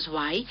because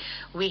why?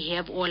 We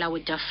have all our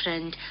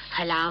different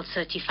halal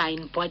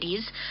certifying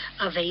bodies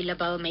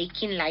available,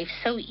 making life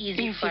so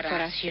easy for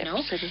us,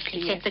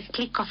 Absolutely, it's at the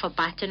click of a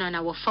button on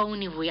our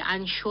phone. If we're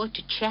unsure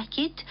to check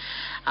it,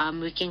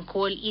 we can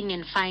call in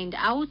and find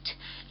out.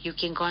 You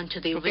can go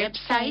onto their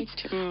website,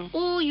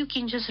 or you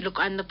can just look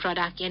on the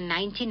product, and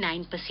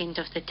 99%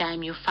 of the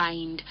time you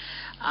find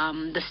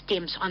the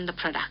stems on the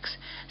products.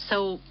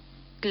 So,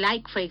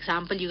 like, for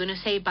example, you're going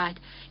to say, but,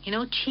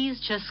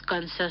 cheese just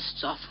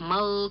consists of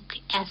milk,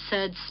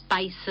 acids,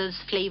 spices,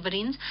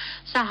 flavorings.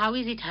 So how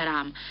is it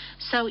haram?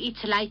 So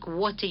it's like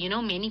water.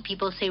 Many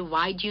people say,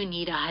 why do you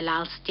need a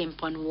halal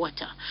stamp on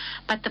water?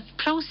 But the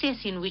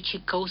process in which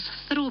it goes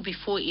through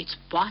before it's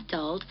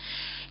bottled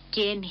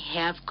can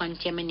have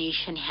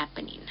contamination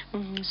happening.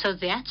 So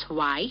that's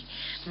why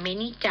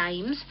many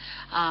times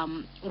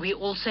we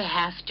also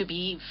have to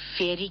be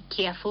very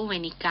careful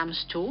when it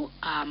comes to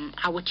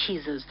our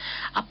cheeses.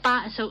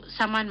 So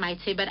someone might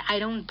say, but I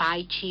don't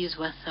buy cheese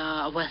with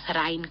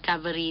rind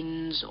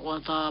coverings or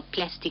the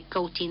plastic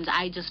coatings.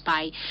 I just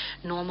buy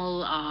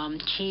normal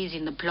cheese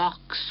in the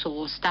blocks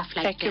or stuff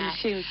like that.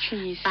 Vacuum-sealed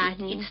cheese. But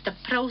it's the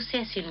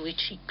process in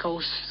which it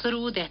goes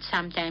through that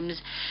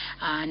sometimes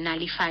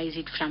nullifies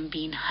it from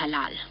being halal.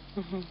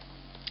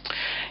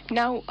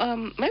 Now,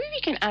 maybe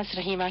we can ask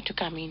Rahima to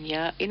come in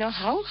here.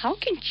 How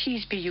can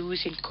cheese be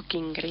used in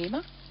cooking,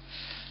 Rahima?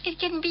 It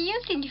can be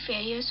used in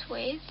various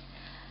ways.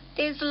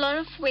 There's a lot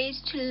of ways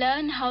to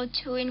learn how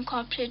to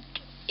incorporate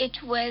it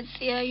with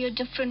your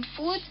different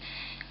foods.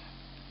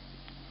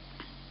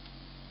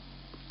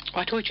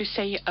 What would you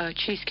say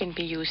cheese can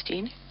be used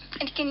in?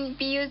 It can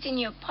be used in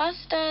your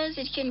pastas.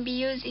 It can be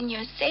used in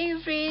your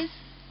savories.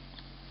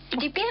 It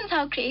depends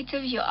how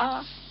creative you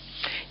are.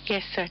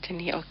 Yes,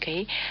 certainly.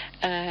 Okay.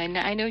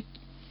 Now, I know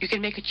you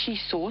can make a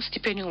cheese sauce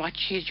depending on what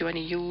cheese you want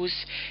to use.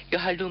 Your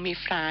halloumi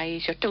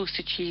fries, your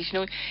toasted cheese.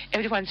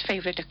 Everyone's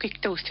favorite, a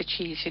quick toasted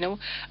cheese.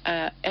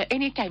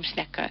 Anytime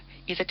snacker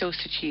is a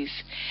toasted cheese,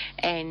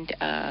 and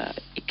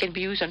it can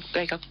be used on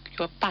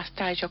your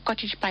pastas, your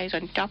cottage pies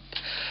on top.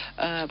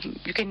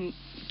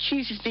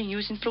 Cheese is being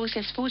used in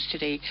processed foods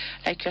today,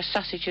 like your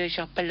sausages,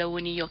 your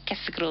bologna, your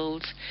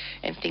casseroles,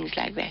 and things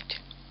like that.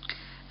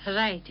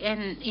 Right,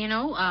 and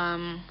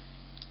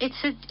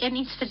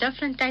it's the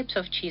different types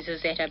of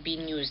cheeses that are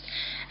being used.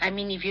 I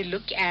mean, if you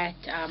look at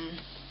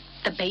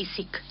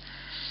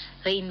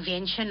the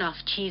invention of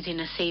cheese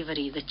in a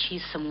savory, the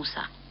cheese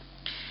samosa.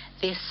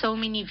 There's so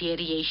many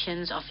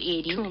variations of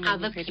adding.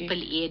 Other people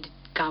add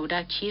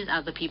Gouda cheese,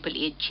 other people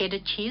add cheddar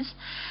cheese.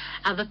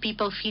 Other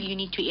people feel you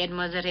need to add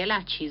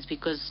mozzarella cheese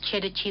because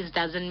cheddar cheese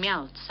doesn't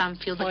melt. Some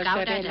feel the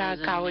Gouda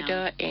doesn't Gouda,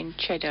 melt. and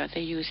cheddar,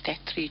 they use that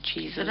 3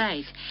 cheeses.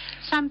 Right.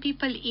 Some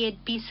people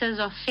add pieces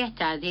of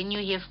feta. Then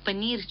you have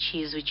paneer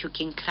cheese, which you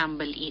can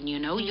crumble in,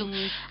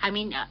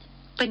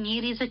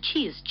 paneer is a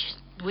cheese,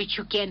 which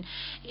you can,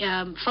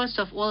 first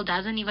of all,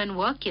 doesn't even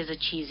work as a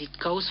cheese. It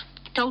goes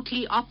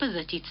totally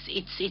opposite.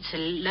 It's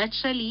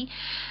literally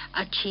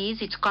a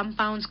cheese. Its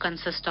compounds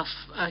consist of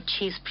a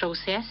cheese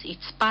process.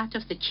 It's part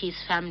of the cheese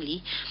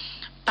family,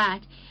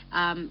 but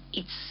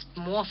it's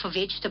more of a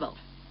vegetable.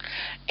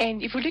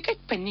 And if you look at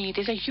paneer,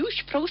 there's a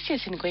huge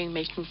process in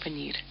making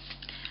paneer.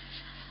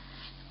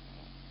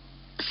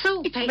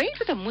 So it's made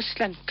with a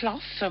muslin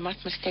cloth, if I'm not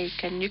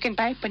mistaken. You can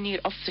buy paneer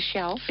off the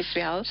shelf as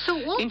well.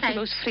 So into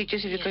those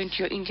fridges if you go into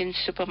your Indian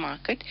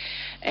supermarket.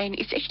 And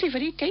it's actually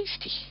very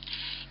tasty.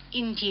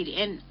 Indeed.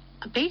 And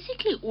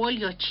basically all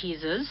your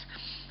cheeses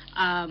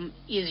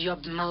is your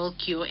milk,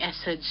 your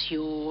acids,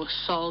 your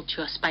salt,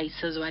 your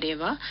spices,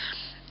 whatever.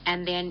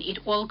 And then it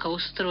all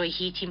goes through a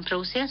heating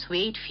process.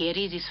 Where it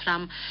varies is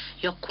from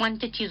your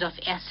quantities of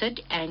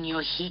acid and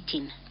your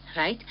heating,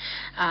 right?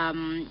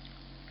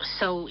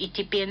 So it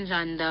depends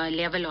on the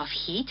level of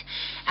heat,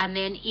 and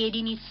then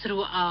adding it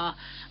through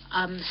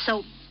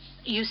so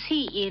you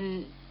see,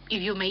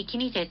 if you're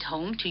making it at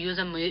home, to use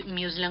a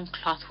muslin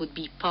cloth would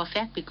be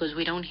perfect because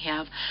we don't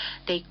have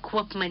the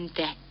equipment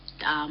that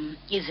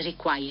is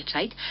required,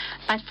 right?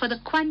 But for the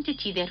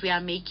quantity that we are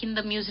making,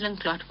 the muslin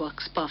cloth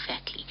works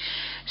perfectly.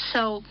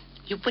 So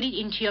you put it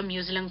into your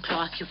muslin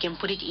cloth. You can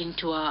put it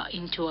into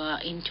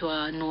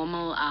a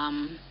normal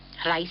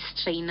rice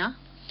strainer,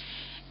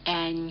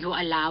 and you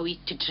allow it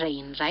to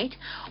drain, right?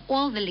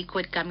 All the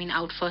liquid coming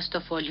out, first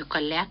of all, you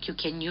collect. You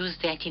can use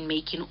that in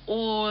making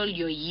all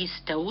your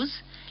yeast doughs.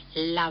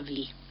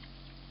 Lovely.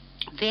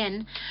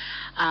 Then,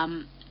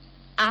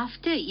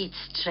 after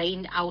it's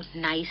drained out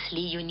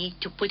nicely, you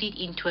need to put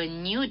it into a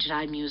new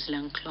dry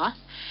muslin cloth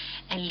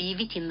and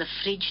leave it in the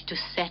fridge to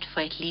set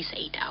for at least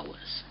 8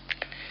 hours.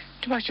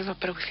 Too much of a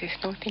process.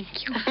 No, thank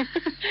you.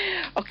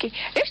 Okay,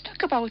 let's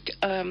talk about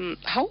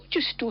how would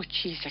you store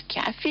cheese.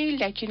 Okay, I feel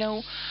like,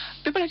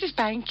 people are just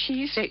buying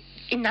cheese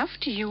enough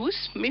to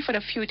use, maybe for a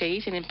few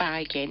days and then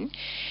buy again,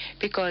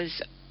 because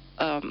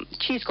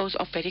cheese goes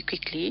off very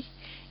quickly.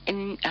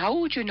 And how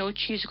would you know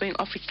cheese is going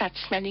off? It starts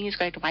smelling, it's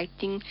got white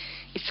thing,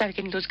 it starts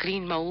getting those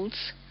green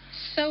molds.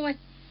 So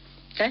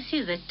this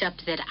is a tip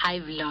that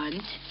I've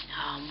learned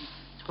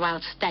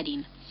while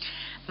studying.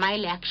 My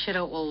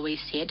lecturer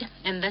always said,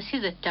 and this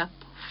is a tip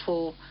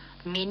for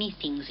many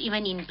things,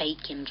 even in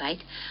baking, right?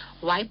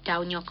 Wipe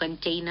down your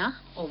container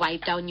or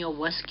wipe down your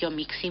whisk, your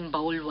mixing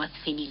bowl with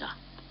vinegar.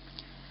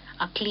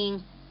 A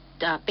clean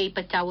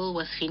paper towel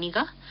with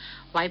vinegar.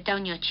 Wipe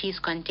down your cheese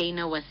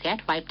container with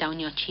that. Wipe down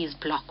your cheese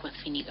block with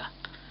vinegar.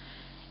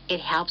 It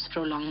helps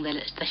prolong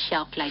the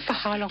shelf life. For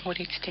how long would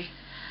it stay?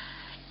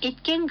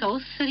 It can go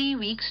 3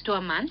 weeks to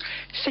a month.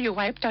 So you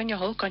wipe down your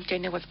whole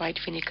container with white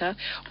vinegar,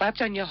 wipe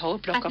down your whole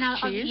block of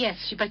cheese?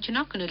 Yes, but you're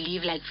not going to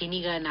leave like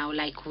vinegar now,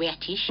 like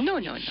wettish. No.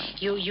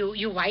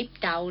 You wipe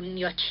down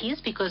your cheese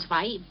because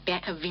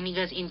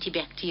vinegar is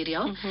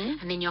antibacterial,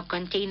 and then your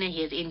container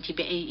here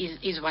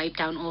is wiped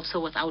down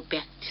also without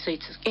bacteria. So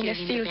it's in a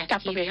sealed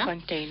Tupperware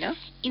container?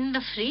 In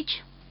the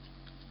fridge,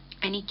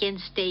 and it can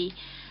stay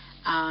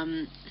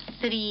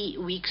 3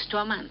 weeks to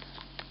a month.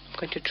 I'm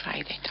going to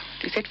try that.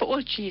 Is that for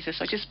all cheeses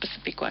or just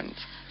specific ones?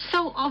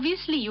 So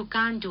obviously you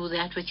can't do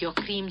that with your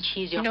cream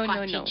cheese, your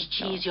cottage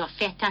cheese, your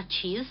feta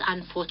cheese,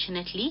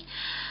 unfortunately,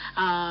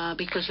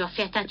 because your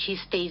feta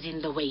cheese stays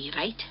in the way,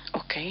 right?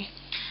 Okay.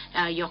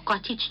 Your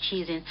cottage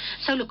cheese.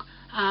 So look,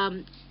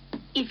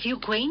 if you're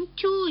going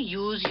to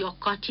use your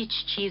cottage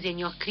cheese and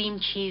your cream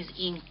cheese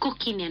in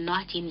cooking and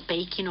not in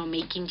baking or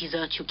making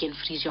desserts, you can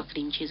freeze your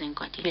cream cheese and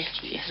cottage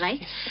cheese, right?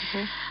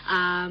 Yes.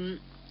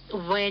 Mm-hmm.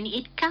 When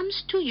it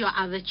comes to your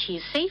other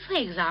cheese, say for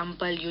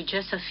example, you're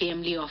just a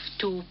family of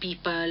 2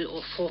 people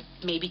or 4,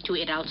 maybe 2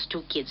 adults,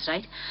 2 kids,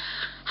 right?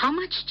 How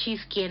much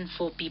cheese can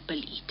 4 people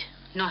eat?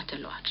 Not a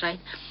lot, right?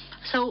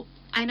 So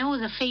I know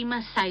the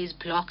famous size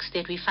blocks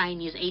that we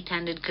find is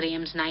 800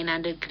 grams,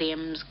 900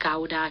 grams,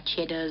 Gouda,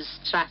 cheddars,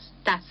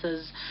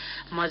 Tussers,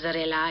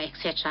 mozzarella,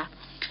 etc.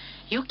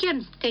 You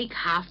can take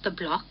half the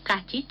block,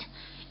 cut it,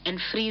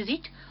 and freeze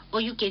it, or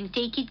you can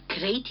take it,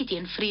 grate it,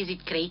 and freeze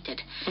it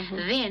grated. Mm-hmm.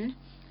 Then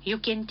you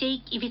can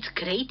take, if it's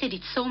grated,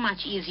 it's so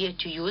much easier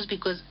to use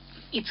because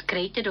it's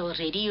grated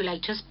already. You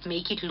just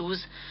make it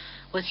loose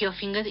with your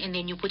fingers, and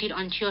then you put it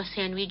onto your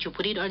sandwich, you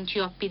put it onto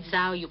your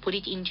pizza, you put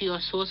it into your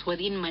sauce.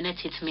 Within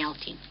minutes, it's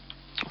melting.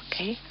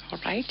 Okay, all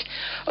right.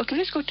 Okay,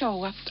 let's go to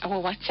our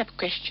WhatsApp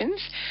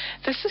questions.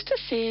 The sister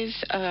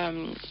says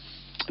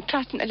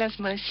Trust in Allah's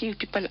mercy,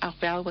 people are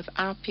well with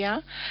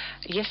Apia.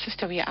 Yes,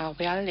 sister, we are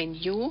well, and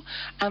you?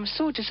 I'm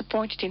so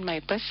disappointed in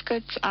my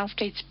biscuits.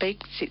 After it's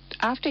baked,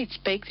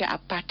 there are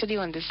buttery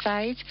on the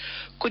sides.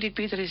 Could it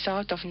be the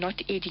result of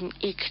not adding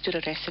eggs to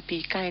the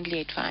recipe?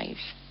 Kindly advise.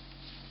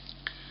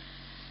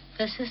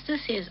 The sister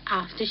says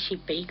after she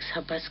bakes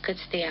her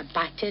biscuits, there are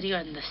buttery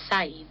on the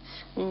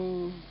sides.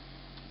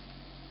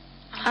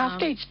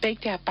 After it's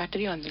baked, there are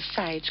buttery on the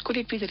sides. Could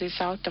it be the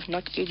result of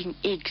not adding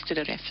eggs to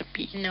the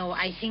recipe? No,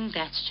 I think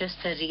that's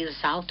just the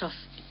result of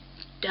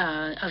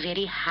a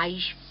very high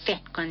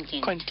fat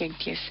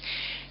content. Yes.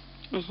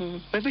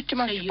 Maybe too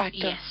much butter.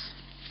 Yes.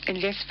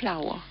 And less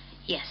flour.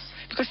 Yes.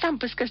 Because some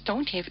biscuits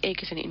don't have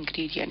egg as an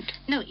ingredient.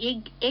 No,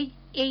 egg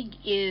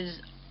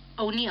is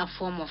only a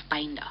form of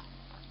binder.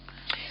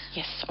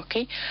 Yes,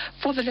 okay.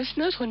 For the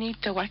listeners who need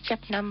the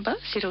WhatsApp number,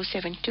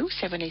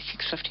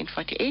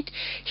 072-786-1548,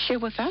 share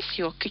with us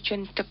your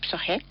kitchen tips or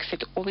hacks.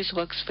 It always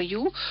works for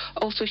you.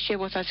 Also share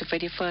with us the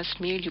very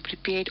first meal you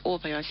prepared all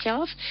by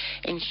yourself.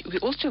 And we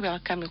also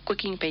welcome your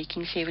cooking,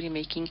 baking, savory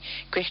making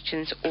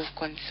questions or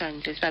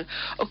concerns as well.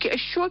 Okay, a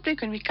short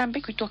break. When we come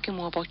back, we're talking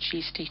more about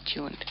cheese. Stay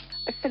tuned.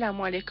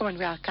 Assalamu alaikum and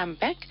welcome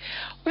back.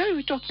 Well,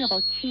 we're talking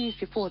about cheese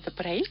before the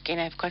break, and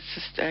I've got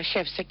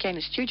Chef Zakia in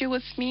the studio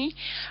with me,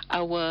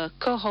 our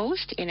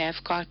co-host, and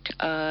I've got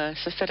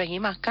Sister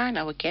Rahima Khan,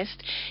 our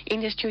guest,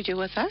 in the studio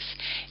with us,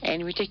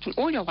 and we're taking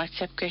all your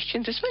WhatsApp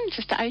questions. This one,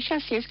 Sister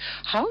Aisha says,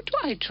 how do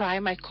I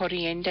dry my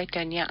coriander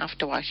dhania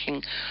after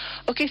washing?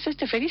 Okay,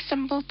 sister, very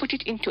simple. Put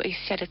it into a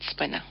salad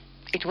spinner.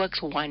 It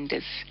works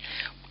wonders.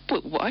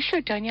 Wash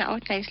your dhania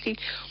out nicely,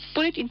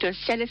 put it into a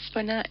salad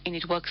spinner, and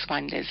it works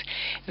wonders.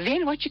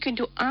 Then what you can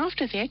do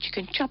after that, you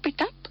can chop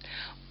it up.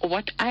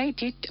 What I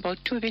did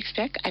about 2 weeks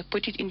back, I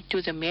put it into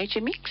the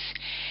Magic Mix,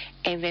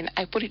 and then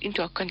I put it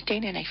into a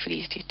container and I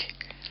freezed it.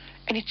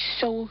 And it's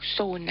so,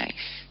 so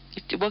nice.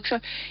 It works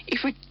out.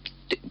 If it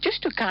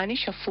just to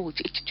garnish your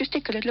foods, just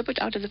take a little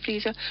bit out of the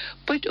freezer,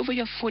 put it over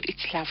your food.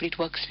 It's lovely. It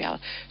works well.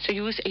 So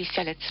use a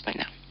salad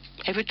spinner.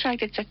 Have you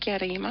tried it, Zakia,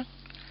 Rahima?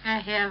 I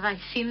have.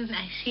 I've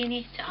seen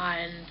it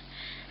on,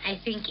 I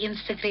think,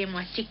 Instagram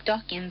or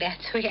TikTok, and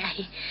that's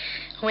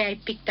where I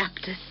picked up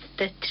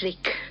the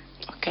trick.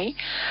 Okay.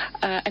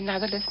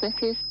 Another listener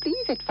says,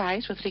 please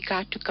advise with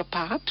regard to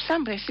kebab.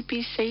 Some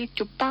recipes say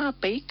to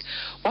bake.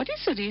 What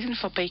is the reason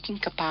for baking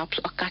kebabs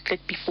or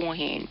cutlet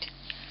beforehand?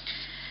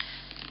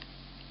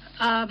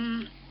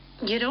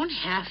 You don't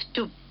have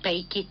to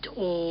bake it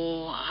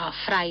or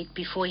fry it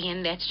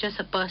beforehand. That's just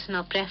a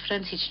personal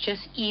preference. It's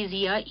just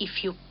easier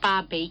if you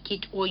bake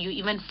it or you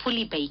even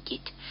fully bake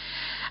it.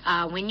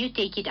 When you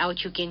take it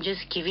out, you can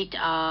just give it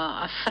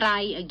a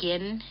fry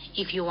again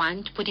if you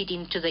want. Put it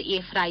into the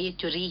air fryer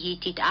to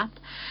reheat it up.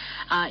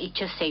 It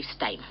just saves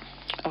time.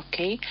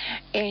 Okay.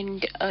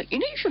 And,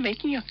 if you're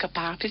making your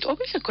kebab, it's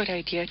always a good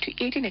idea to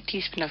add in a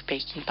teaspoon of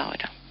baking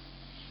powder.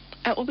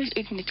 I always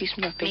add in a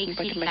teaspoon of baking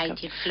powder.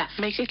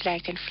 Makes it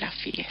light and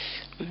fluffy, yes.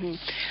 Mm-hmm.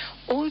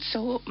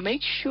 Also,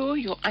 make sure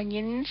your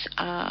onions,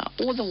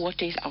 all the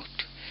water is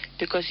out.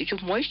 Because if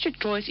your moisture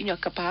draws in your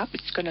kebab,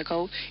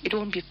 it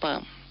won't be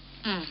firm.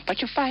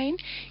 But you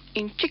find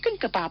in chicken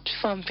kebabs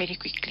firm very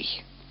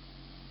quickly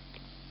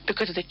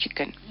because of the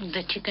chicken.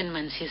 The chicken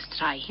once is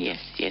dry. Yes.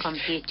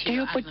 Do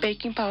you put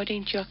baking powder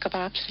into your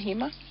kebabs,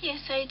 Rahima?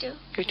 Yes, I do.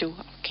 You do,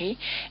 okay.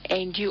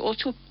 And do you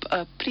also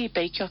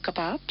pre-bake your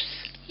kebabs?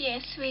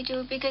 Yes, we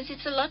do, because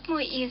it's a lot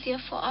more easier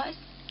for us.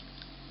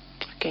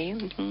 Okay.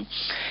 And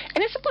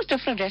I suppose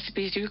different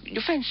recipes,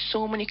 you find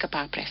so many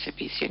kebab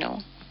recipes,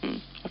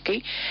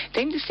 Okay.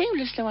 Then the same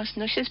listener wants to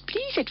know, says,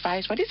 please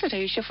advise, what is the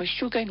ratio for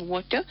sugar and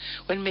water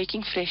when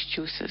making fresh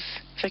juices?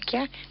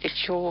 Zakia,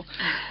 that's your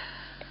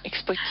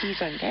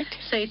expertise on that.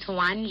 So it's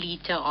 1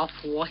 liter of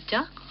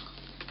water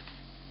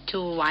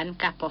to 1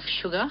 cup of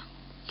sugar,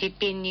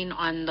 depending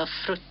on the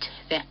fruit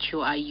that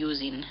you are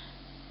using.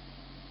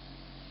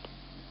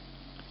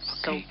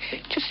 Okay. So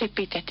just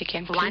repeat that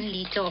again, please. 1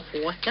 liter of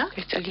water.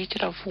 It's 1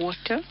 liter of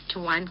water. To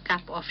 1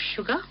 cup of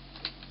sugar.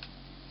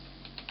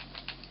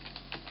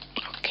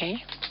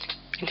 Okay.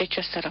 And that's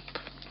your syrup.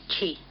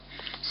 Okay.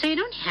 So you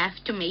don't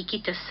have to make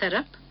it a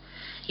syrup.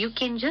 You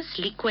can just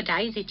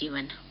liquidize it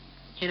even,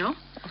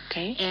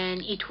 Okay.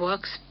 And it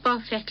works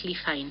perfectly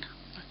fine.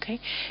 Okay.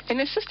 Then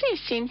a sister has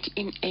sent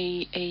in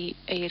a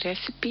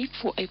recipe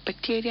for a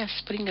pateria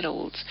spring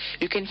rolls.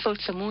 You can fill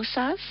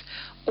samosas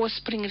or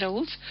spring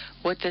rolls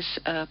with this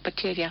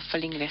pateria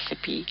filling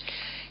recipe.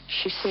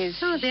 She says...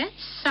 So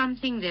that's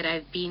something that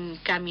I've been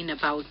coming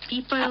about.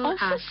 People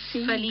are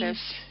filling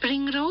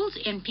spring rolls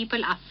and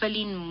people are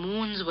filling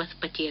moons with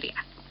pateria.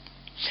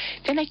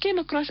 Then I came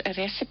across a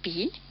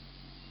recipe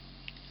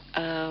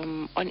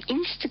on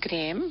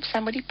Instagram.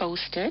 Somebody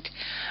posted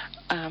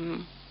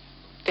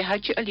the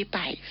Haji Ali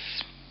pies.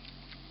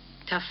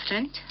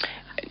 Different.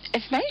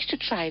 It's nice to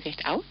try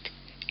that out.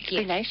 It'd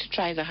be nice to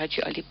try the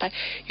Haji Ali pie.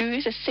 You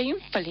use the same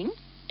filling,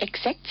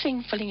 exact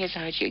same filling as a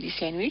Haji Ali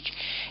sandwich,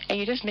 and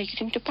you just make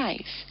it into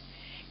pies.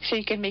 So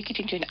you can make it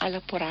into an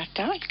ala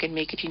porata. You can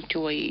make it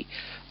into a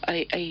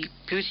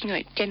using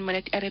a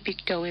 10-minute Arabic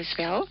dough as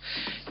well.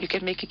 You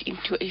can make it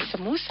into a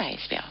samosa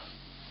as well.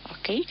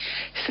 Okay.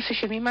 So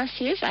Shamima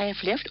says, I have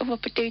leftover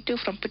potato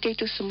from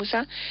potato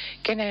samosa.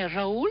 Can I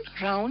roll,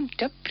 round,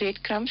 dip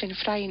breadcrumbs and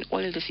fry in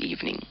oil this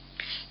evening?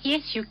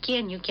 Yes, you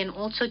can. You can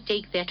also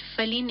take that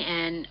filling,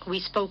 and we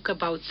spoke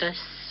about this,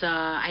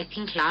 I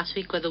think last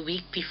week or the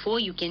week before.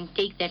 You can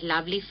take that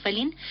lovely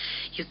filling.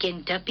 You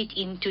can dip it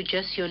into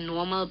just your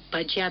normal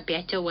bhajia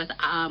batter with,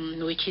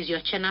 which is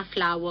your chana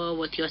flour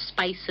with your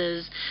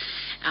spices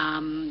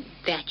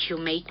that you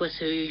make with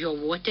your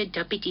water.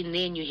 Dip it in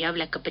there, and you have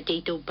like a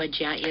potato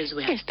bhajia as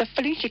well. Yes, the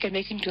fillings you can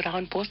make into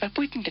round balls by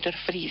putting it in the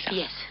freezer.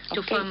 Yes,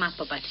 to firm up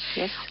a bit.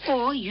 Yes.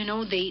 Or,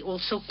 they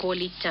also call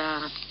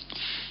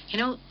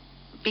it,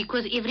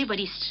 because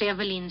everybody's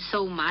traveling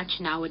so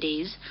much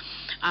nowadays,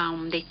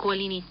 they're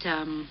calling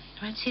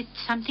it,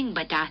 something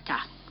batata.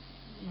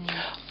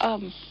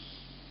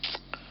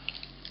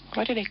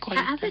 What do they call it?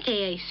 The other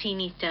day I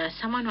seen it,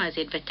 someone was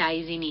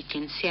advertising it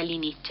and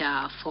selling it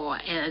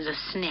as a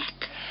snack.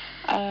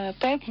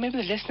 Perhaps maybe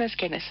the listeners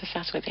can assist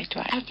us with that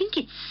one. I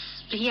think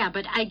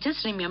but I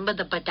just remember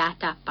the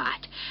batata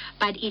part.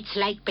 But it's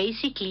like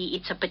basically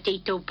it's a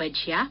potato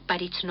bhajia,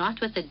 but it's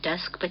not with a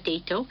dusk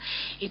potato.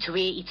 It's where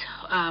it's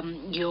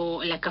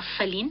your like a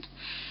filling,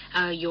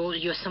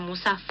 your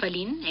samosa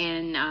filling,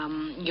 and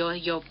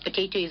your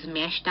potato is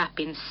mashed up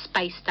and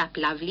spiced up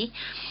lovely.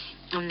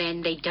 And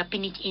then they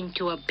dipping it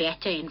into a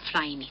batter and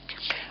frying it.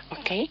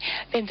 Okay.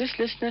 Then this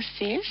listener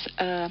says,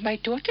 my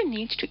daughter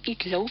needs to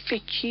eat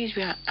low-fat cheese.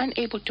 We are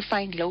unable to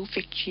find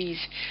low-fat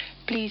cheese.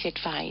 Please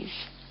advise.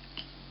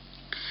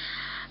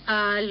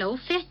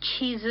 Low-fat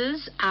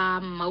cheeses are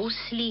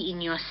mostly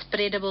in your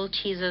spreadable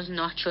cheeses,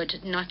 not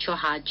your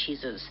hard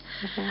cheeses.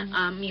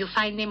 Mm-hmm. You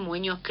find them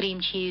when your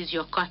cream cheese,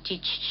 your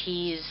cottage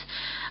cheese,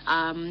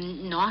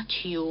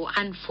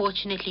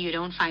 unfortunately, you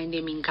don't find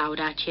them in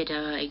Gouda,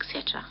 cheddar,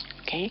 etc.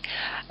 Okay.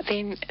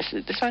 Then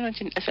this one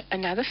wants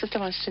another sister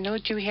wants to know,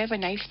 do you have a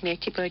nice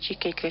Meti Burji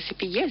cake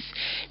recipe? Yes,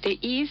 there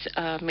is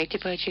Meti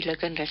Burji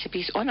Lagan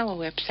recipes on our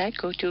website.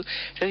 Go to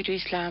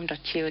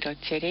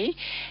radioislam.co.za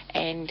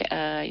and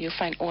you'll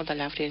find all the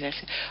lovely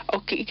recipes.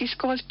 Okay, it is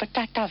called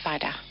patata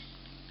vada.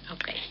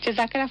 Okay.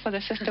 Jazakallah for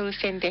the sister who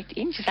sent that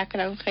in.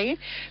 Jazakallah khair.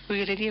 We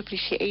really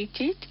appreciate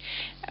it.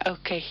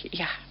 Okay,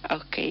 yeah,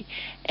 okay.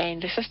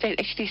 And the sister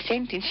actually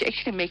sent in. She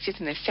actually makes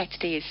it on a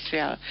Saturday as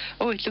well.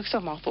 Oh, it looks so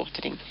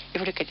mouth-watering. If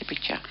you look at the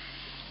picture.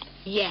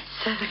 Yes.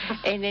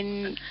 And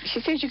then she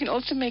says you can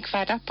also make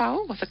vada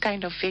pav with a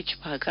kind of veg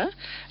burger.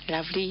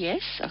 Lovely,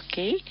 yes,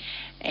 okay.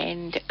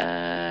 And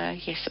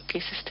yes,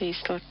 okay, sister is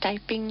still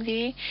typing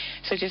there.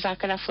 So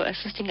Jazakallah for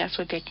assisting us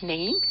with that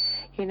name.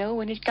 You know,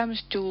 when it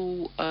comes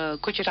to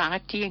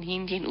Gujarati and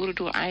Hindi and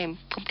Urdu, I am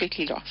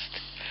completely lost.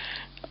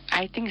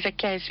 I think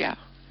Zakia as well.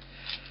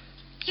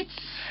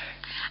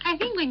 I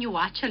think when you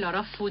watch a lot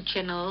of food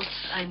channels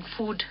and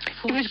food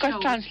if it's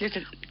got shows,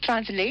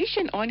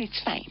 translation on, it's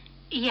fine.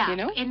 Yeah, you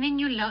know? And then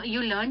you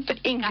learn to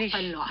pick English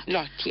up a lot.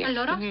 Yes. A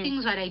lot of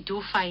things that I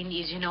do find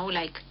is,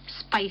 like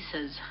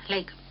spices.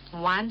 Like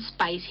one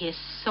spice has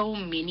so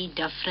many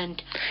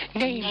different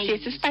names.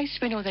 Yes, the spice,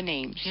 we know the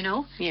names.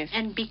 Yes.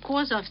 And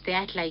because of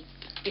that,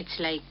 it's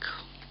like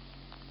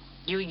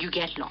you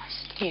get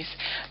lost. Yes.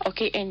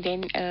 Okay, and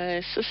then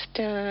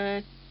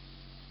Sister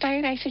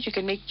Tyra said you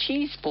can make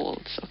cheese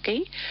balls,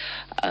 okay?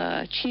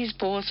 Cheese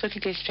balls with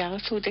it as well.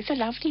 So there's a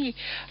lovely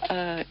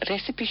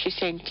recipe she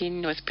sent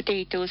in with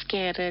potatoes,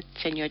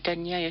 carrots, and your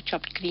dhania, your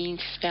chopped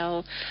greens as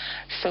well.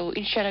 So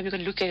inshallah we're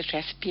going to look at the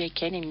recipe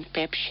again and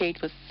perhaps share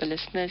it with the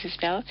listeners as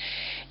well.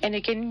 And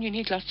again, you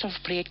need lots of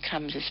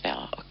breadcrumbs as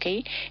well,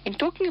 okay? And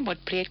talking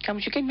about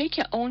breadcrumbs, you can make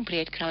your own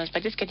breadcrumbs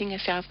by just getting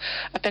yourself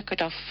a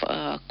packet of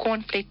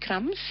cornflake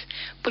crumbs,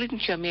 put it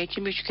into your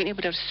machine, which you can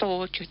able to have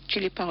salt, your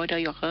chili powder,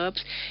 your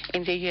herbs,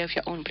 and there you have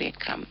your own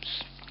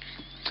breadcrumbs.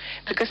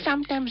 Because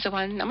sometimes the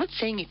one, I'm not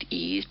saying it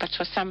is, but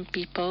for some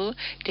people,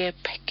 they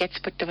gets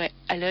a bit of an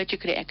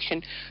allergic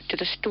reaction to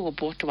the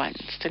store-bought ones,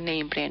 the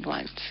name brand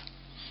ones.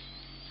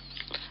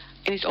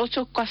 And it's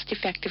also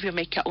cost-effective. You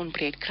make your own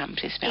breadcrumbs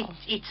as well.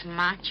 It's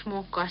much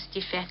more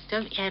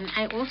cost-effective, and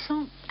I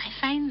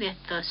find that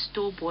the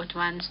store-bought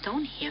ones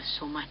don't have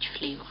so much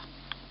flavor.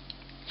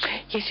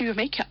 Yes, so you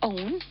make your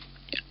own,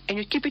 and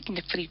you keep it in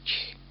the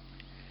fridge.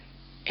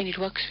 And it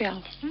works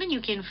well. And then you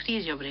can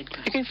freeze your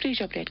breadcrumbs. You can freeze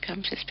your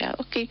breadcrumbs as well.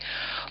 Okay.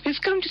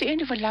 We've come to the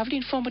end of a lovely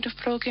informative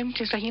program.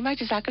 Rahima,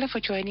 Jazakallah for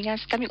joining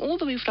us. Coming all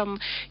the way from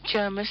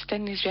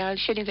Germiston as well,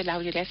 sharing the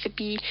lovely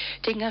recipe,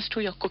 taking us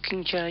through your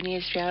cooking journey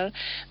as well.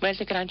 May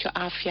Allah grant you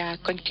afia,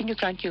 continue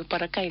grant you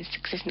barakah and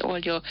success in all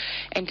your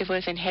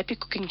endeavors and happy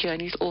cooking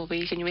journeys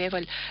always. And you may have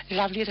a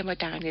lovely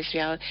Ramadan as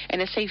well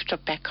and a safe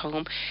trip back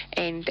home.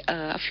 And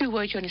a few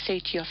words you want to say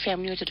to your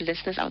family or to the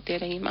listeners out there,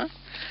 Rahima?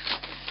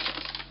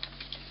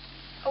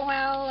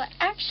 Well,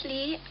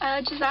 actually,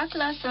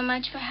 Jazakallah so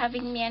much for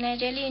having me, and I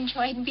really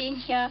enjoyed being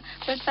here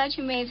with such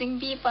amazing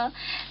people.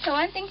 The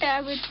one thing that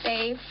I would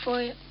say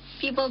for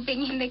people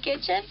being in the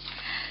kitchen,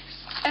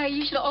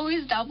 you should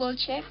always double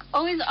check.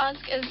 Always ask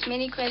as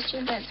many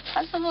questions as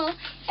possible.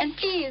 And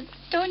please,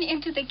 don't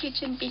enter the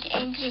kitchen being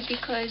angry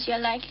because you're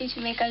likely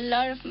to make a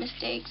lot of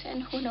mistakes.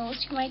 And who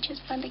knows, you might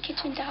just burn the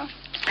kitchen down.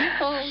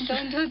 So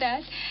don't do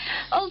that.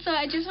 Also,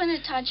 I just want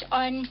to touch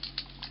on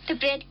the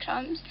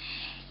breadcrumbs.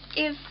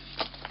 If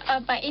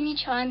by any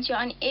chance you're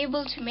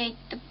unable to make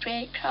the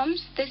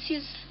breadcrumbs, this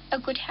is a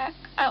good hack.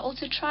 I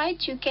also tried.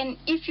 You can,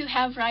 if you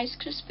have Rice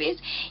Krispies,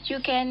 you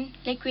can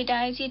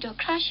liquidize it or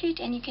crush it,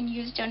 and you can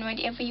use it on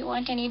whatever you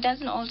want, and it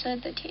doesn't alter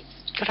the taste.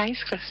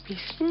 Rice Krispies.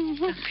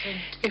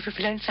 If you've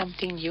learned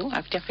something new,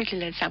 I've definitely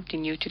learned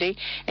something new today,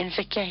 and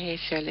Zakia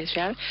here as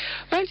well.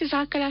 Well,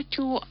 Jazakallah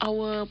to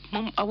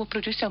our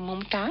producer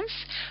Mumtaz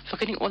for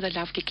getting all the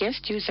lovely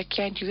guests. To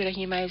Zakia and to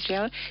Rahima as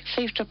well.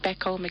 Safe trip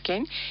back home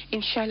again.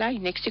 Inshallah,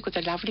 next week with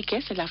a lovely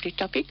guest, a lovely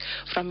topic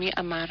from me,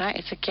 Amara,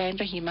 and Zakia and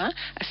Rahima.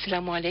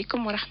 Assalamu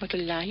alaikum wa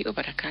rahmatullahi wa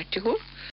barakatuhu.